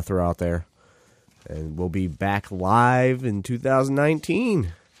burner that I'm going to throw out there. And we'll be back live in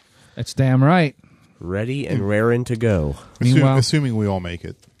 2019. That's damn right. Ready and raring to go. Meanwhile, Assuming we all make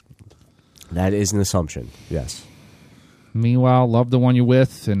it. That is an assumption, yes. love the one you're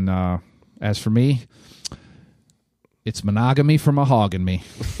with. And as for me, it's monogamy for mahogany.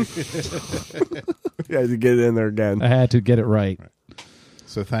 You had to get it in there again. I had to get it right.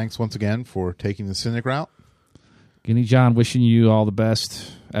 So thanks once again for taking the cynic route. Guinea John, wishing you all the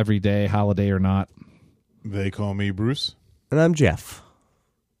best every day, holiday or not. They call me Bruce. And I'm Jeff.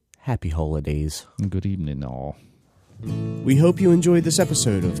 Happy holidays. And good evening, all. We hope you enjoyed this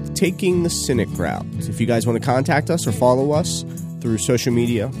episode of Taking the Cynic Route. If you guys want to contact us or follow us through social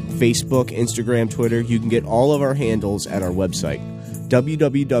media, Facebook, Instagram, Twitter, you can get all of our handles at our website,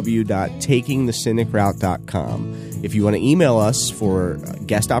 www.takingthecynicroute.com. If you want to email us for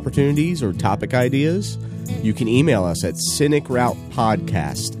guest opportunities or topic ideas, you can email us at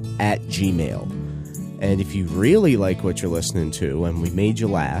cynicroutepodcast@gmail.com. And if you really like what you're listening to and we made you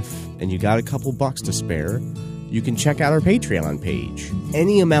laugh and you got a couple bucks to spare, you can check out our Patreon page.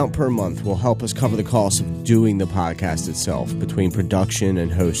 Any amount per month will help us cover the cost of doing the podcast itself, between production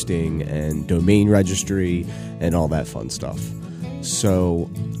and hosting and domain registry and all that fun stuff. So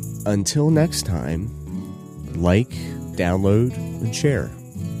until next time, like, download, and share.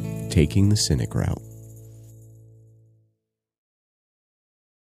 Taking the Cynic Route.